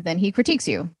 and then he critiques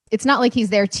you. It's not like he's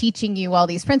there teaching you all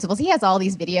these principles. He has all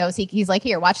these videos. He's like,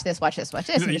 here, watch this.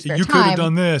 In your spare You could have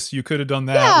done this. You could have done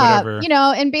that. Yeah,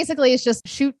 whatever. And basically it's just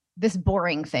shoot this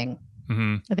boring thing.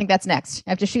 I think that's next. I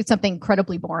have to shoot something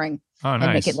incredibly boring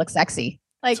and make it look sexy.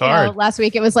 Like, last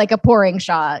week it was like a pouring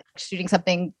shot, shooting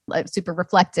something like super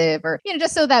reflective or,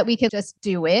 just so that we can just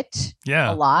do it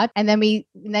a lot. And then we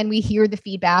hear the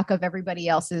feedback of everybody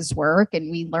else's work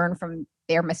and we learn from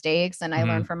their mistakes and I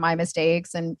learn from my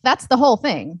mistakes. And that's the whole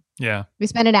thing. Yeah. We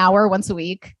spend an hour once a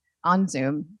week on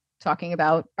Zoom talking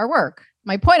about our work.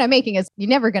 My point I'm making is you're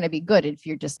never going to be good if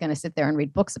you're just going to sit there and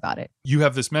read books about it. You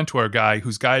have this mentor guy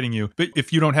who's guiding you, but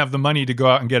if you don't have the money to go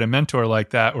out and get a mentor like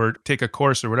that or take a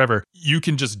course or whatever, you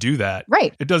can just do that.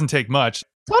 Right. It doesn't take much.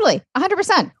 Totally.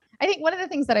 100%. I think one of the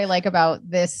things that I like about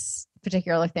this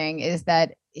particular thing is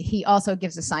that he also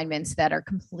gives assignments that are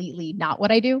completely not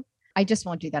what I do. I just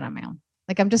won't do that on my own.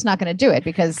 Like, I'm just not going to do it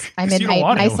because I'm in my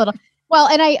nice little... Well,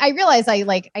 and I realized I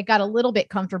got a little bit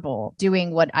comfortable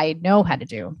doing what I know how to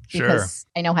do because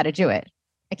I know how to do it.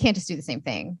 I can't just do the same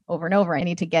thing over and over. I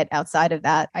need to get outside of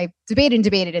that. I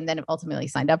debated and then ultimately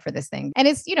signed up for this thing. And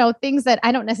it's, things that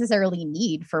I don't necessarily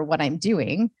need for what I'm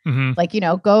doing. Like,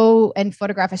 go and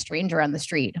photograph a stranger on the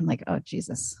street. I'm like, oh,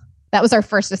 Jesus. That was our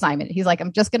first assignment. He's like,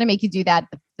 I'm just going to make you do that.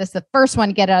 That's the first one,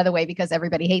 get it out of the way because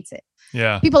everybody hates it.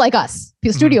 Yeah. People like us,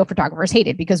 studio photographers hate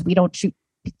it because we don't shoot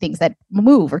things that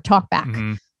move or talk back.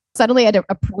 Suddenly I had to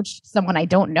approach someone I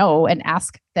don't know and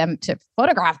ask them to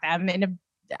photograph them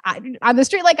on the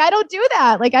street. Like, I don't do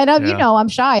that. Like, I don't, I'm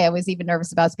shy. I was even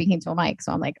nervous about speaking to a mic.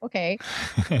 So I'm like, okay.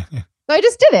 So I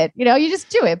just did it, you just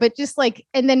do it, but just like,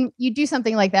 and then you do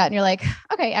something like that and you're like,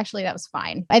 okay, actually that was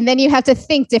fine. And then you have to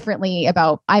think differently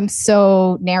about, I'm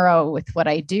so narrow with what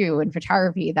I do in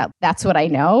photography that's what I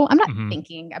know. I'm not even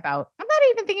thinking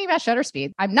about shutter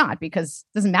speed. I'm not, because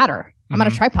it doesn't matter. I'm on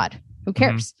a tripod. Who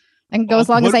cares? I can go as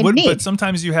long as I need. But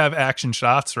sometimes you have action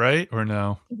shots, right? Or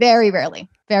no? Very rarely.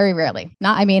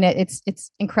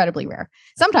 It's incredibly rare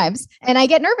sometimes. And I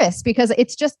get nervous because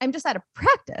I'm just out of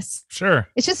practice. Sure.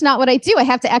 It's just not what I do. I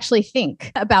have to actually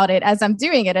think about it as I'm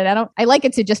doing it. And I like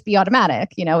it to just be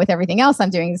automatic, with everything else I'm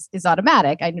doing is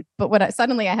automatic. But when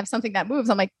suddenly I have something that moves,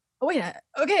 I'm like, oh wait,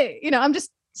 okay.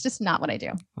 It's just not what I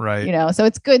do. Right. So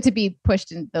it's good to be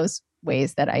pushed in those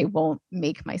ways that I won't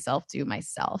make myself do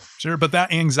myself. Sure. But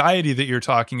that anxiety that you're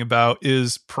talking about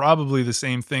is probably the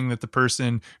same thing that the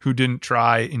person who didn't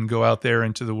try and go out there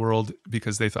into the world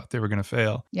because they thought they were going to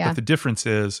fail. Yeah. But the difference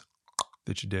is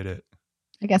that you did it.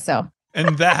 I guess so.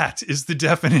 And that is the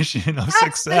definition of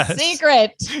success. The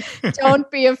secret. Don't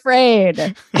be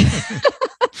afraid.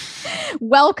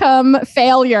 Welcome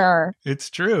failure.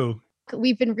 It's true.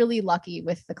 We've been really lucky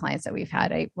with the clients that we've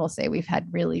had. I will say we've had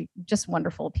really just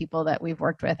wonderful people that we've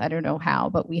worked with. I don't know how,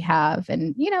 but we have.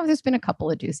 And, there's been a couple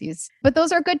of doozies, but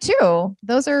those are good too.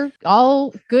 Those are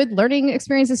all good learning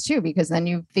experiences too, because then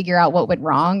you figure out what went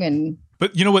wrong.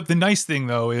 But you know what? The nice thing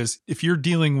though is if you're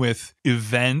dealing with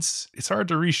events, it's hard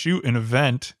to reshoot an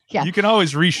event. Yeah. You can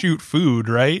always reshoot food,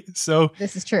 right? So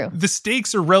this is true. The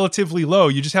stakes are relatively low.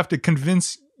 You just have to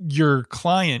convince your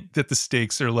client that the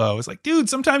stakes are low. It's like, dude,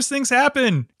 sometimes things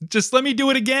happen. Just let me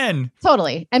do it again.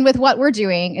 Totally. And with what we're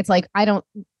doing, it's like, I don't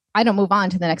move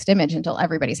on to the next image until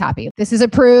everybody's happy. This is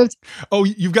approved. Oh,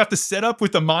 you've got the setup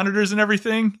with the monitors and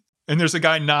everything? And there's a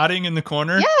guy nodding in the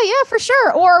corner? Yeah, for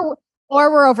sure. Or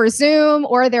we're over Zoom,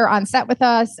 or they're on set with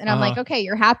us. And I'm like, okay,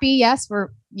 you're happy. Yes, we're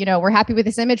happy with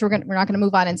this image. We're not going to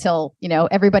move on until,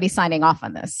 everybody's signing off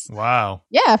on this. Wow.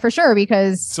 Yeah, for sure.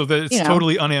 Because so that it's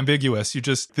totally unambiguous.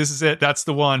 This is it. That's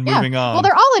the one. Moving on. Well,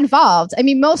 they're all involved. I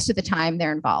mean, most of the time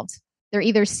they're involved. They're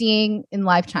either seeing in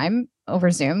live time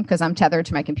over Zoom because I'm tethered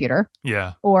to my computer.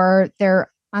 Yeah. Or they're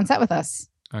on set with us.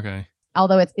 Okay.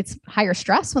 Although it's higher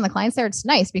stress when the client's there, it's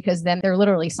nice because then they're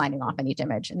literally signing off on each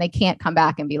image and they can't come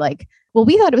back and be like, well,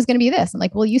 we thought it was going to be this. I'm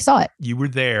like, well, you saw it. You were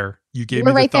there. You gave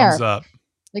me the thumbs up.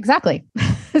 Exactly.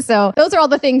 So those are all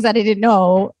the things that I didn't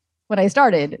know when I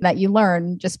started that you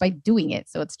learn just by doing it.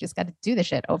 So it's just got to do the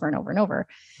shit over and over and over.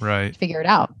 Right. To figure it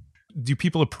out. Do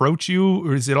people approach you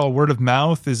or is it all word of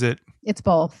mouth? Is it? It's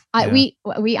both. Yeah.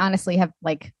 We honestly have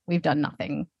we've done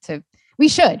nothing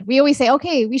we always say,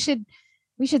 okay, we should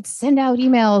send out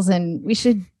emails and we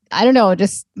should, I don't know,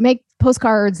 just make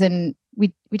postcards and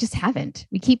we just haven't.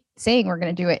 We keep saying we're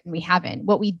going to do it and we haven't.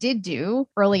 What we did do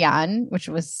early on, which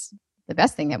was the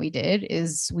best thing that we did,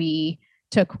 is we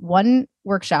took one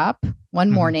workshop one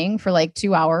morning for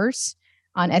 2 hours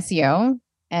on SEO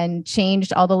and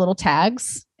changed all the little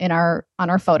tags on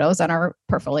our photos, on our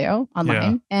portfolio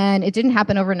online. Yeah. And it didn't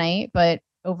happen overnight, but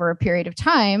over a period of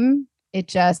time, it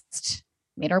just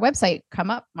made our website come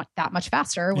up that much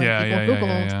faster when Yeah, people yeah,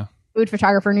 Googled yeah. food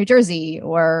photographer New Jersey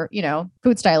or,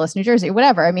 food stylist New Jersey,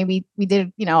 whatever. I mean, we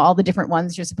did, all the different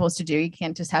ones you're supposed to do. You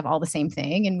can't just have all the same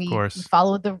thing. And Of we course.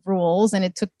 followed the rules, and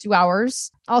it took 2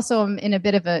 hours. Also, I'm in a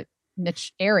bit of a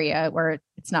niche area where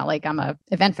it's not like I'm a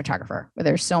event photographer where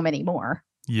there's so many more.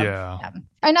 Yeah.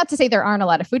 And not to say there aren't a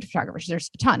lot of food photographers, there's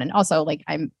a ton. And also, like,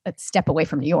 I'm a step away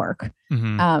from New York.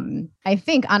 Mhm. I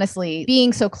think honestly,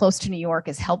 being so close to New York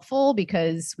is helpful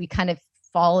because we kind of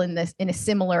fall in a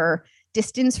similar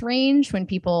distance range when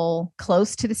people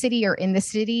close to the city or in the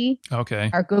city Okay.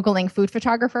 are Googling food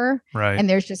photographer. Right. And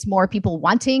there's just more people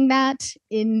wanting that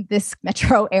in this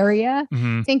metro area.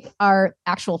 Mhm. I think our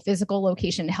actual physical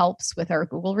location helps with our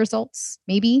Google results.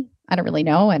 Maybe. I don't really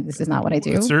know. And this is not what I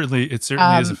do. It certainly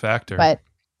is a factor. But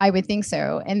I would think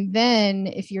so. And then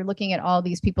if you're looking at all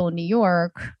these people in New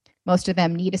York, most of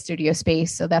them need a studio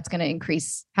space. So that's going to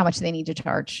increase how much they need to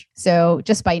charge. So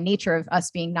just by nature of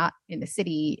us being not in the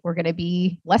city, we're going to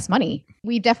be less money.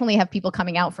 We definitely have people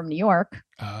coming out from New York.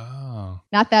 Oh.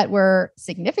 Not that we're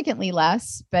significantly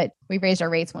less, but we raised our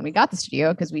rates when we got the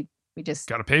studio because we just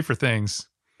Got to pay for things.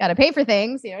 got to pay for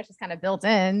things. It's just kind of built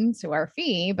in to our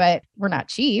fee, but we're not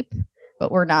cheap,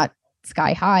 but we're not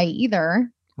sky high either.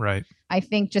 Right. I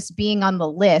think just being on the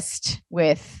list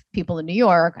with people in New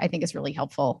York, I think is really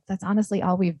helpful. That's honestly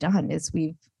all we've done is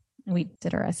we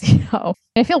did our SEO.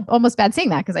 I feel almost bad saying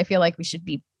that because I feel like we should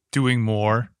be doing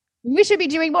more.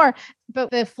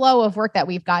 But the flow of work that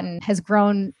we've gotten has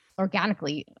grown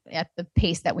organically at the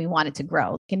pace that we wanted to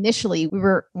grow. Initially, we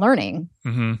were learning.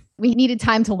 Mm-hmm. We needed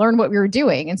time to learn what we were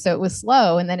doing. And so it was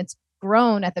slow. And then it's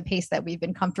grown at the pace that we've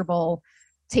been comfortable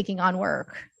taking on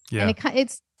work. Yeah. And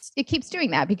it keeps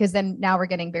doing that because then now we're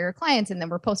getting bigger clients and then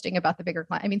we're posting about the bigger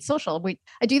client. I mean, social,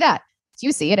 I do that.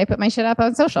 You see it. I put my shit up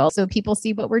on social so people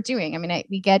see what we're doing. I mean,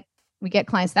 we get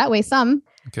clients that way, some,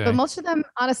 but most of them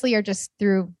honestly are just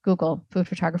through Google food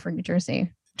photographer New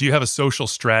Jersey. Do you have a social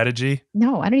strategy?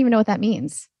 No, I don't even know what that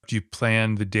means. Do you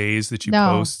plan the days that you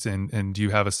post and do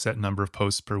you have a set number of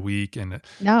posts per week and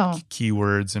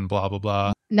keywords and blah, blah,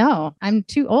 blah? No, I'm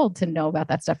too old to know about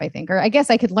that stuff, I think, or I guess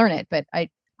I could learn it, but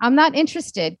I'm not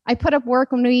interested. I put up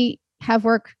work when we have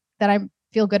work that I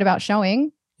feel good about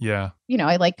showing. Yeah.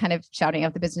 I like kind of shouting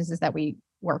out the businesses that we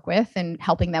work with and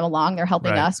helping them along. They're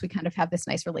helping us. We kind of have this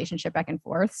nice relationship back and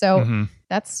forth. So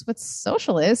that's what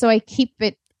social is. So I keep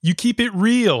it. You keep it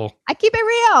real. I keep it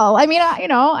real. I mean,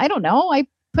 I don't know. I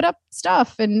put up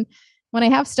stuff and when I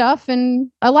have stuff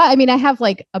and a lot, I mean, I have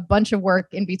like a bunch of work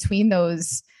in between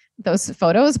those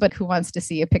photos, but who wants to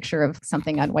see a picture of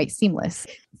something on white seamless?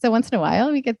 So once in a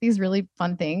while we get these really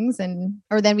fun things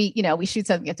or then we shoot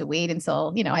something, you have to wait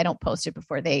until, I don't post it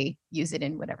before they use it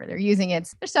in whatever they're using it.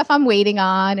 There's stuff I'm waiting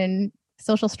on and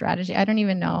social strategy. I don't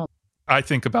even know. I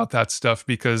think about that stuff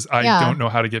because I don't know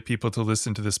how to get people to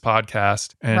listen to this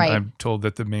podcast. And I'm told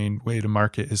that the main way to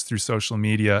market is through social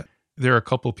media. There are a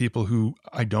couple people who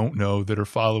I don't know that are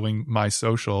following my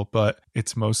social, but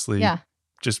it's mostly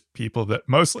just people that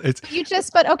mostly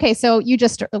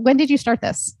when did you start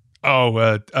this?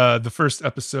 The first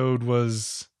episode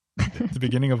was the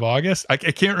beginning of August. I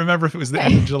can't remember if it was the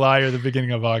end of July or the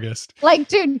beginning of August. Like,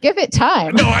 dude, give it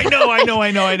time. No, I know.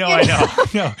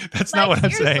 No, that's not what I'm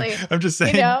saying. I'm just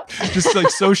saying, just like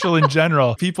social in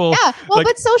general. People. Yeah. Well,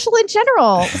 but social in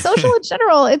general,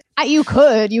 you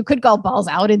could go balls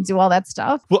out and do all that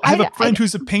stuff. Well, I have a friend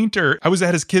who's a painter. I was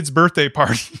at his kid's birthday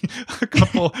party a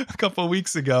couple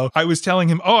weeks ago. I was telling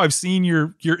him, "Oh, I've seen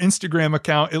your Instagram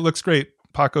account. It looks great."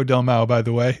 Paco Del Mau, by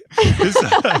the way,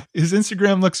 his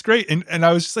Instagram looks great. And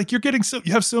I was just like, you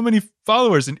have so many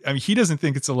followers. And I mean, he doesn't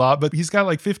think it's a lot, but he's got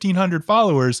like 1,500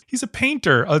 followers. He's a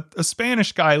painter, a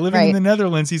Spanish guy living in the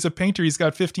Netherlands. He's a painter. He's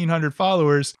got 1,500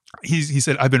 followers. He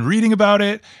said, I've been reading about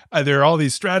it. There are all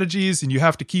these strategies and you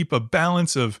have to keep a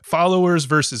balance of followers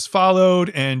versus followed.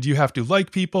 And you have to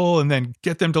like people and then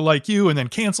get them to like you and then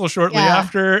cancel shortly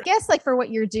after. I guess like for what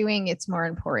you're doing, it's more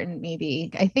important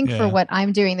maybe. I think for what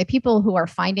I'm doing, the people who are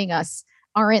finding us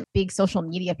aren't big social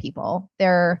media people.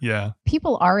 They're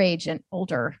people our age and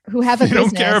older who have a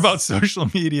business. They don't care about social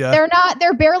media.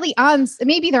 They're barely on,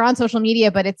 maybe they're on social media,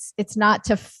 but it's not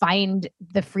to find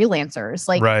the freelancers.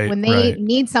 Like when they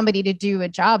need somebody to do a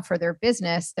job for their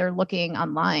business, they're looking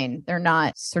online. They're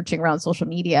not searching around social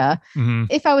media. Mm-hmm.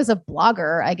 If I was a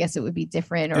blogger, I guess it would be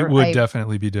different. It would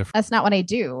definitely be different. That's not what I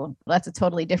do. That's a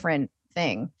totally different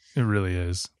thing. It really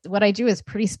is. What I do is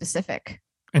pretty specific.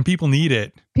 And people need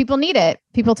it. People need it.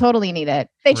 People totally need it.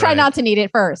 They try Right. not to need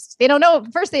it first. They don't know.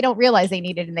 First, they don't realize they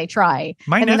need it and they try.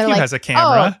 My And then they're nephew like, has a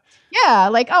camera. yeah,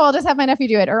 like, oh, I'll just have my nephew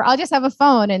do it. Or I'll just have a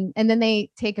phone. And then they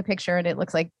take a picture and it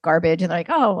looks like garbage. And they're like,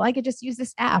 oh, well, I could just use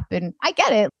this app. And I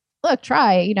get it. Look,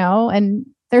 try, and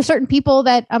there's certain people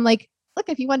that I'm like, look,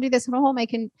 if you want to do this from home, I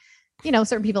can,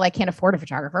 certain people I can't afford a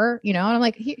photographer, and I'm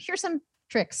like, here's some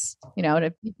tricks,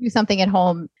 to do something at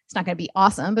home. It's not going to be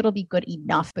awesome, but it'll be good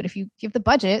enough. But if you give the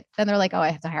budget, then they're like, oh, I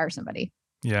have to hire somebody.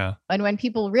 Yeah. And when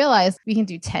people realize we can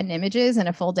do 10 images in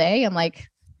a full day, I'm like,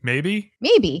 maybe.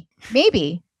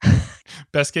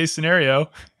 Best case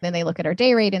scenario. Then they look at our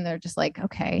day rate and they're just like,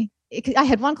 okay. I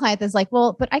had one client that's like,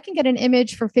 well, but I can get an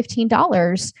image for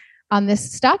 $15 on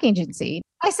this stock agency.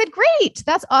 I said, great.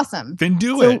 That's awesome. Then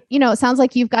do it. It sounds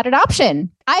like you've got an option.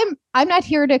 I'm not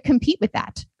here to compete with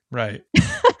that. Right.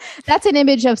 That's an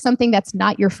image of something that's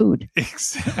not your food.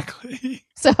 Exactly.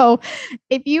 So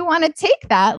if you want to take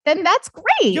that, then that's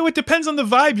great. It depends on the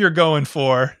vibe you're going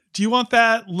for. Do you want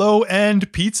that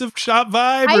low-end pizza shop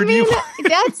vibe?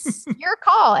 That's your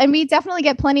call. And we definitely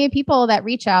get plenty of people that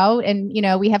reach out and,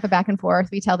 we have a back and forth.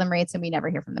 We tell them rates and we never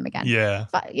hear from them again. Yeah.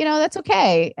 But, that's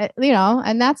okay.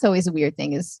 And that's always a weird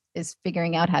thing is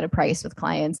figuring out how to price with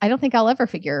clients. I don't think I'll ever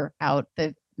figure out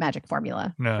the magic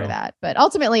formula for that. But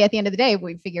ultimately, at the end of the day, what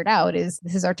we figured out is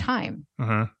this is our time.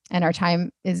 And our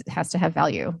time has to have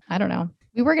value. I don't know.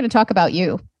 We were going to talk about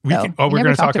you. We're going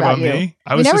to talk about me?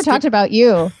 We never talked about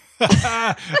you.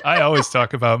 I always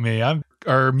talk about me.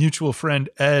 Our mutual friend,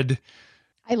 Ed.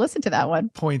 I listened to that one.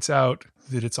 Points out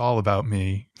that it's all about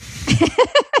me.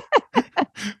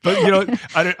 But,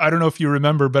 I don't know if you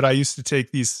remember, but I used to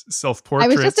take these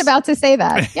self-portraits. I was just about to say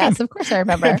that. Yes, of course I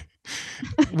remember.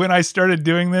 When I started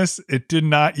doing this, it did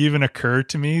not even occur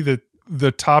to me that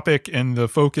the topic and the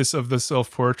focus of the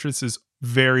self-portraits is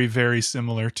very, very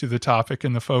similar to the topic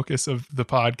and the focus of the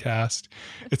podcast.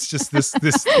 It's just this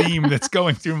theme that's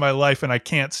going through my life and I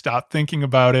can't stop thinking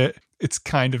about it. It's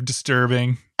kind of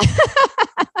disturbing.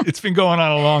 It's been going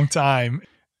on a long time.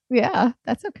 Yeah,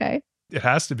 that's okay. It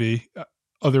has to be.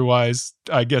 Otherwise,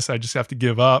 I guess I just have to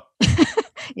give up.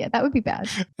 Yeah, that would be bad.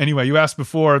 Anyway, you asked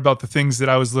before about the things that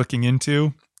I was looking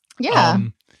into. Yeah.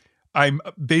 I'm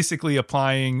basically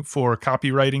applying for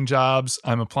copywriting jobs.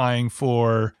 I'm applying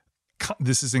for,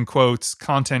 this is in quotes,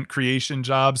 content creation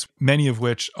jobs, many of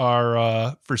which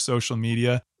are for social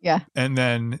media. Yeah. And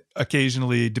then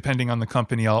occasionally, depending on the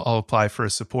company, I'll apply for a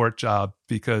support job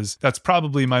because that's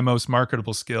probably my most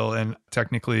marketable skill. And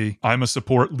technically, I'm a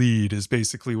support lead is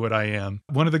basically what I am.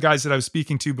 One of the guys that I was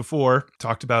speaking to before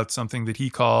talked about something that he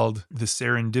called the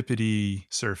serendipity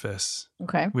surface.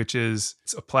 Okay. Which is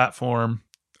it's a platform,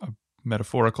 a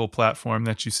metaphorical platform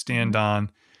that you stand on.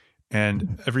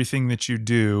 And everything that you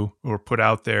do or put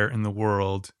out there in the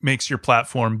world makes your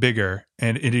platform bigger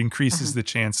and it increases the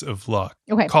chance of luck.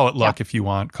 Okay. Call it luck if you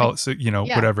want. Call it,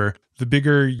 whatever. The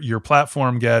bigger your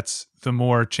platform gets, the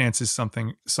more chances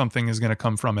something is going to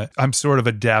come from it. I'm sort of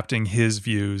adapting his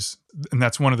views. And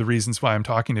that's one of the reasons why I'm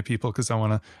talking to people because I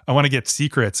want to get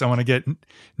secrets. I want to get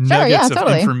nuggets of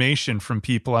information from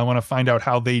people. I want to find out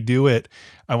how they do it.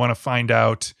 I want to find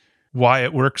out why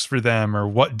it works for them or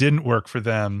what didn't work for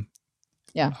them.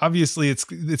 Yeah. Obviously, it's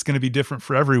going to be different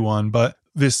for everyone, but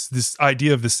this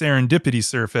idea of the serendipity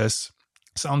surface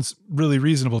sounds really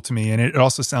reasonable to me. And it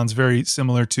also sounds very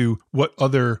similar to what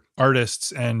other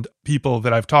artists and people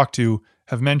that I've talked to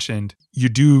have mentioned. You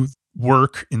do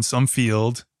work in some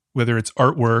field, whether it's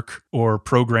artwork or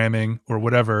programming or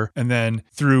whatever, and then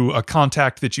through a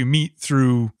contact that you meet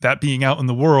through that being out in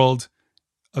the world,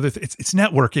 it's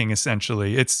networking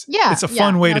essentially. It's a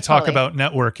fun way to talk about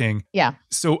networking. Yeah.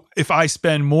 So if I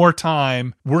spend more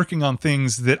time working on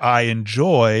things that I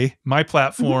enjoy, my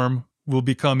platform will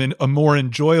become a more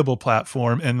enjoyable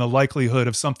platform and the likelihood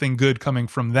of something good coming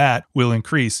from that will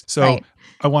increase. So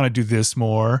I want to do this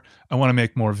more. I want to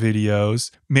make more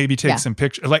videos, maybe take some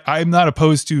pictures. Like I'm not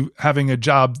opposed to having a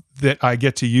job that I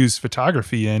get to use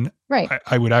photography in. Right.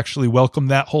 I would actually welcome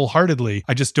that wholeheartedly.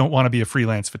 I just don't want to be a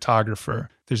freelance photographer.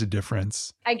 There's a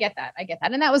difference. I get that.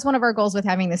 And that was one of our goals with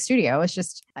having the studio. It's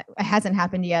just, it hasn't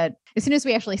happened yet. As soon as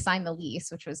we actually signed the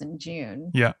lease, which was in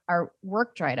June, our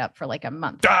work dried up for like a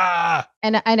month.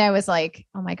 And I was like,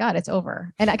 oh my God, it's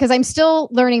over. And because I'm still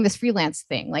learning this freelance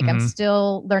thing, like I'm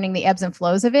still learning the ebbs and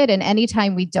flows of it. And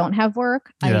anytime we don't have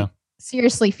work, I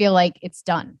seriously feel like it's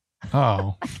done.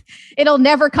 Oh, it'll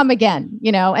never come again,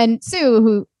 And Sue,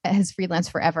 who has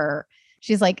freelanced forever,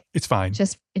 she's like, it's fine.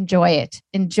 Just enjoy it.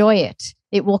 Enjoy it.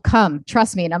 It will come.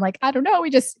 Trust me. And I'm like, I don't know.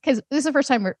 Because this is the first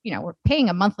time we're paying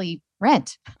a monthly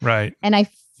rent. Right. And I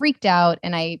freaked out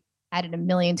and I added 1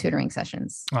 million tutoring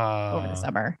sessions over the Uh,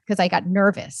 summer because I got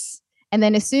nervous. And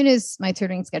then as soon as my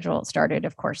tutoring schedule started,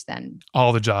 of course, then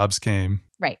all the jobs came.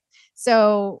 right.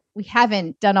 So we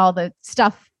haven't done all the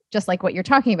stuff just like what you're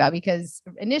talking about, because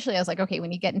initially I was like, okay,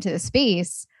 when you get into the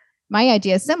space, my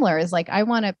idea is similar, is like, I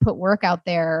want to put work out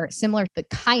there similar to the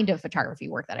kind of photography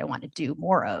work that I want to do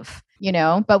more of,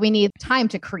 but we need time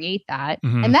to create that.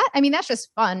 Mhm. And that, I mean, that's just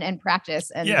fun and practice.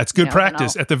 And Yeah, it's good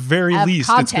practice. At the very least,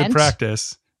 it's good content.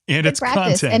 practice. And it's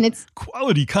content. And it's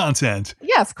quality content.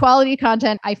 yes, quality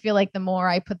content. I feel like the more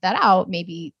I put that out,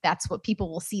 maybe that's what people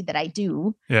will see that I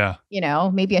do. Yeah.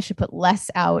 Maybe I should put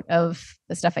less out of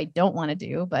the stuff I don't want to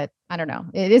do, but I don't know.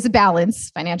 It is a balance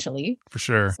financially. For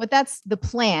sure. But that's the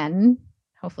plan.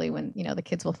 Hopefully when, the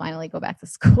kids will finally go back to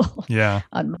school Yeah.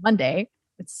 on Monday.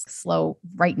 It's slow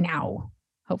right now,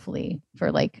 hopefully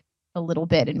for like a little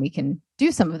bit, and we can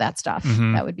do some of that stuff.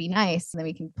 Mhm. That would be nice. And then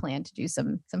we can plan to do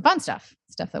some fun stuff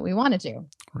that we want to do,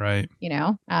 Right.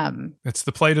 It's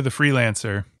the plight of the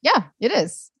freelancer. Yeah, it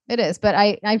is. But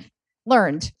I've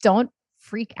learned, don't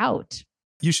freak out.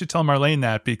 You should tell Marlene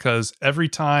that, because every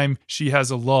time she has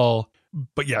a lull,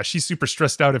 but yeah, she's super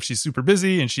stressed out if she's super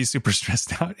busy, and she's super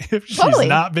stressed out if she's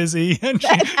not busy. And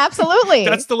Absolutely.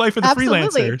 That's the life of the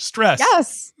freelancer. Stress.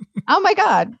 Yes. Oh my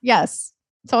God. Yes,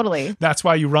 totally. That's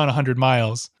why you run 100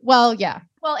 miles. Well, yeah.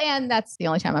 Well, and that's the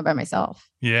only time I'm by myself.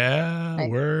 Yeah. Right?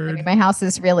 Word. I mean, my house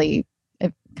is really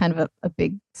kind of a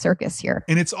big circus here.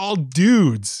 And it's all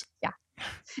dudes. Yeah.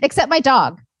 Except my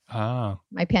dog. Oh.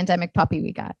 My pandemic puppy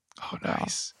we got. Oh,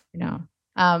 nice.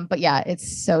 But yeah,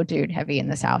 it's so dude heavy in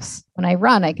this house. When I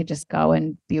run, I could just go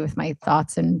and be with my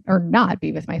thoughts or not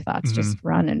be with my thoughts, Mhm. just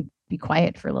run and be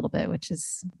quiet for a little bit, which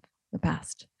is the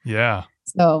best. Yeah.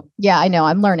 So yeah, I know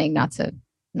I'm learning not to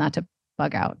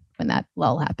bug out when that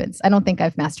lull happens. I don't think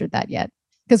I've mastered that yet.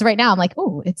 Because right now I'm like,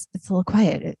 oh, it's a little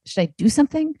quiet. Should I do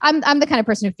something? I'm the kind of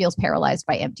person who feels paralyzed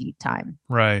by empty time.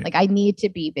 Right. Like I need to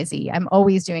be busy. I'm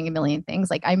always doing a million things.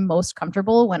 Like I'm most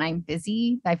comfortable when I'm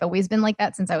busy. I've always been like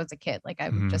that since I was a kid. Like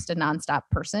I'm Mhm. just a nonstop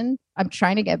person. I'm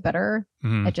trying to get better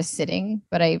Mhm. at just sitting,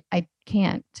 but I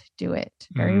can't do it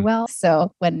very Mhm. well.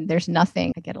 So when there's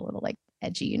nothing, I get a little like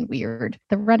edgy and weird.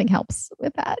 The running helps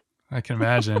with that. I can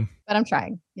imagine. But I'm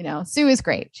trying. Sue is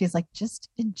great. She's like, just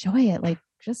enjoy it. Like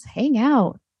just hang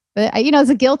out. But there's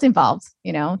a guilt involved.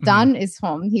 Don is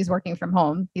home. He's working from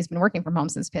home. He's been working from home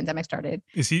since the pandemic started.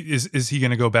 Is he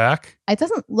going to go back? It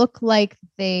doesn't look like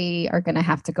they are going to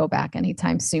have to go back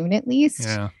anytime soon, at least.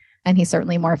 Yeah. And he's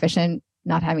certainly more efficient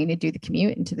not having to do the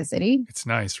commute into the city. It's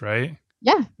nice, right?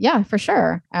 Yeah, for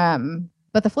sure.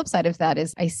 But the flip side of that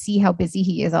is I see how busy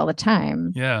he is all the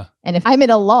time. Yeah. And if I'm in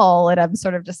a lull and I'm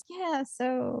sort of just,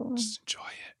 so Just enjoy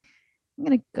it. I'm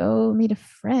going to go meet a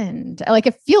friend. Like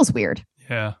it feels weird.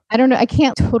 Yeah. I don't know. I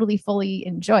can't totally fully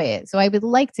enjoy it. So I would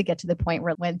like to get to the point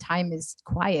where when time is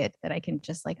quiet that I can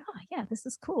just like, oh yeah, this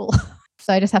is cool.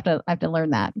 So I just have to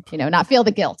learn that, not feel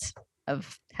the guilt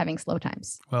of having slow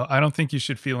times. Well, I don't think you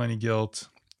should feel any guilt.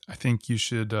 I think you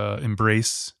should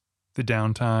embrace the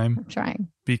downtime. I'm trying.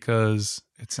 Because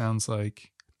it sounds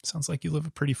like you live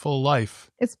a pretty full life.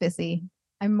 It's busy.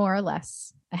 I'm more or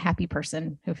less a happy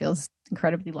person who feels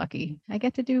incredibly lucky. I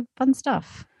get to do fun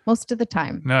stuff most of the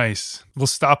time. Nice. We'll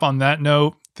stop on that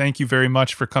note. Thank you very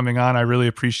much for coming on. I really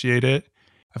appreciate it.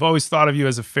 I've always thought of you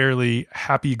as a fairly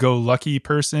happy-go-lucky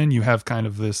person. You have kind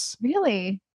of this...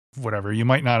 Really? Whatever. You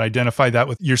might not identify that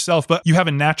with yourself, but you have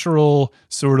a natural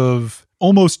sort of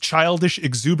almost childish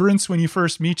exuberance when you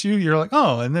first meet you. You're like,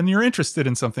 oh, and then you're interested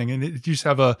in something, and you just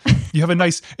have a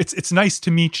nice. It's nice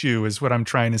to meet you, is what I'm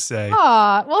trying to say.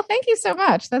 Oh, well, thank you so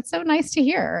much. That's so nice to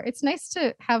hear. It's nice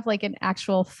to have like an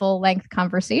actual full length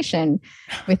conversation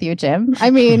with you, Jim.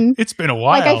 I mean, it's been a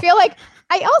while. Like I feel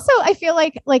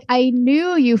like I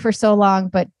knew you for so long,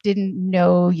 but didn't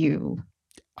know you.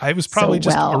 I was probably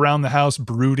just around the house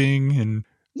brooding and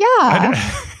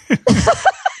I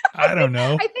don't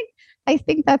know. I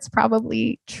think that's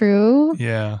probably true.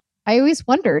 Yeah. I always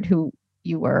wondered who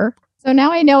you were. So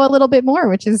now I know a little bit more,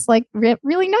 which is like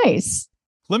really nice.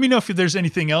 Let me know if there's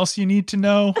anything else you need to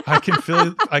know. I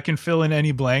can fill in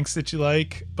any blanks that you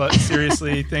like. But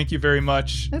seriously, thank you very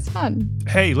much. That's fun.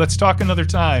 Hey, let's talk another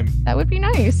time. That would be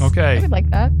nice. Okay. I would like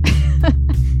that.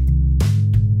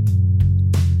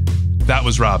 That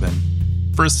was Robin.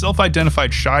 For a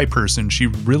self-identified shy person, she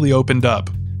really opened up.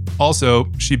 Also,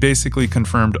 she basically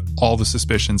confirmed all the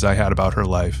suspicions I had about her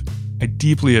life. I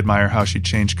deeply admire how she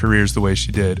changed careers the way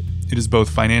she did. It is both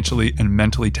financially and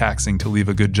mentally taxing to leave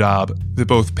a good job that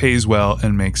both pays well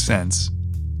and makes sense.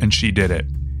 And she did it.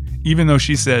 Even though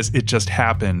she says it just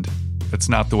happened, that's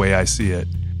not the way I see it.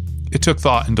 It took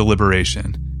thought and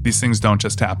deliberation. These things don't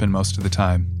just happen most of the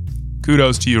time.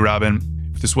 Kudos to you, Robin.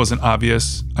 If this wasn't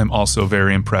obvious, I'm also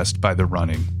very impressed by the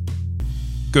running.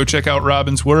 Go check out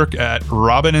Robin's work at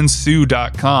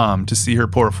robinandsue.com to see her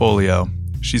portfolio.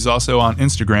 She's also on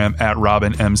Instagram at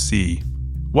robinmc.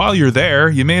 While you're there,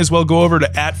 you may as well go over to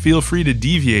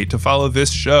 @feelfreetodeviate to follow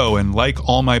this show and like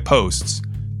all my posts.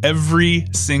 Every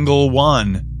single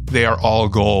one. They are all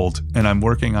gold, and I'm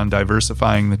working on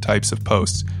diversifying the types of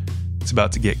posts. It's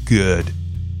about to get good,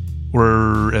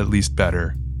 or at least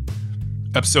better.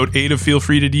 Episode 8 of Feel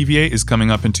Free to Deviate is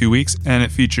coming up in 2 weeks, and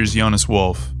it features Jonas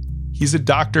Wolf. He's a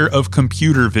doctor of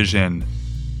computer vision.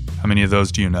 How many of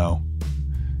those do you know?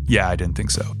 Yeah, I didn't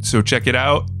think so. So check it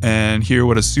out and hear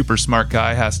what a super smart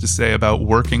guy has to say about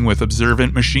working with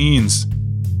observant machines.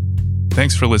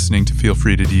 Thanks for listening to Feel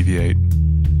Free to Deviate.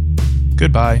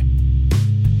 Goodbye.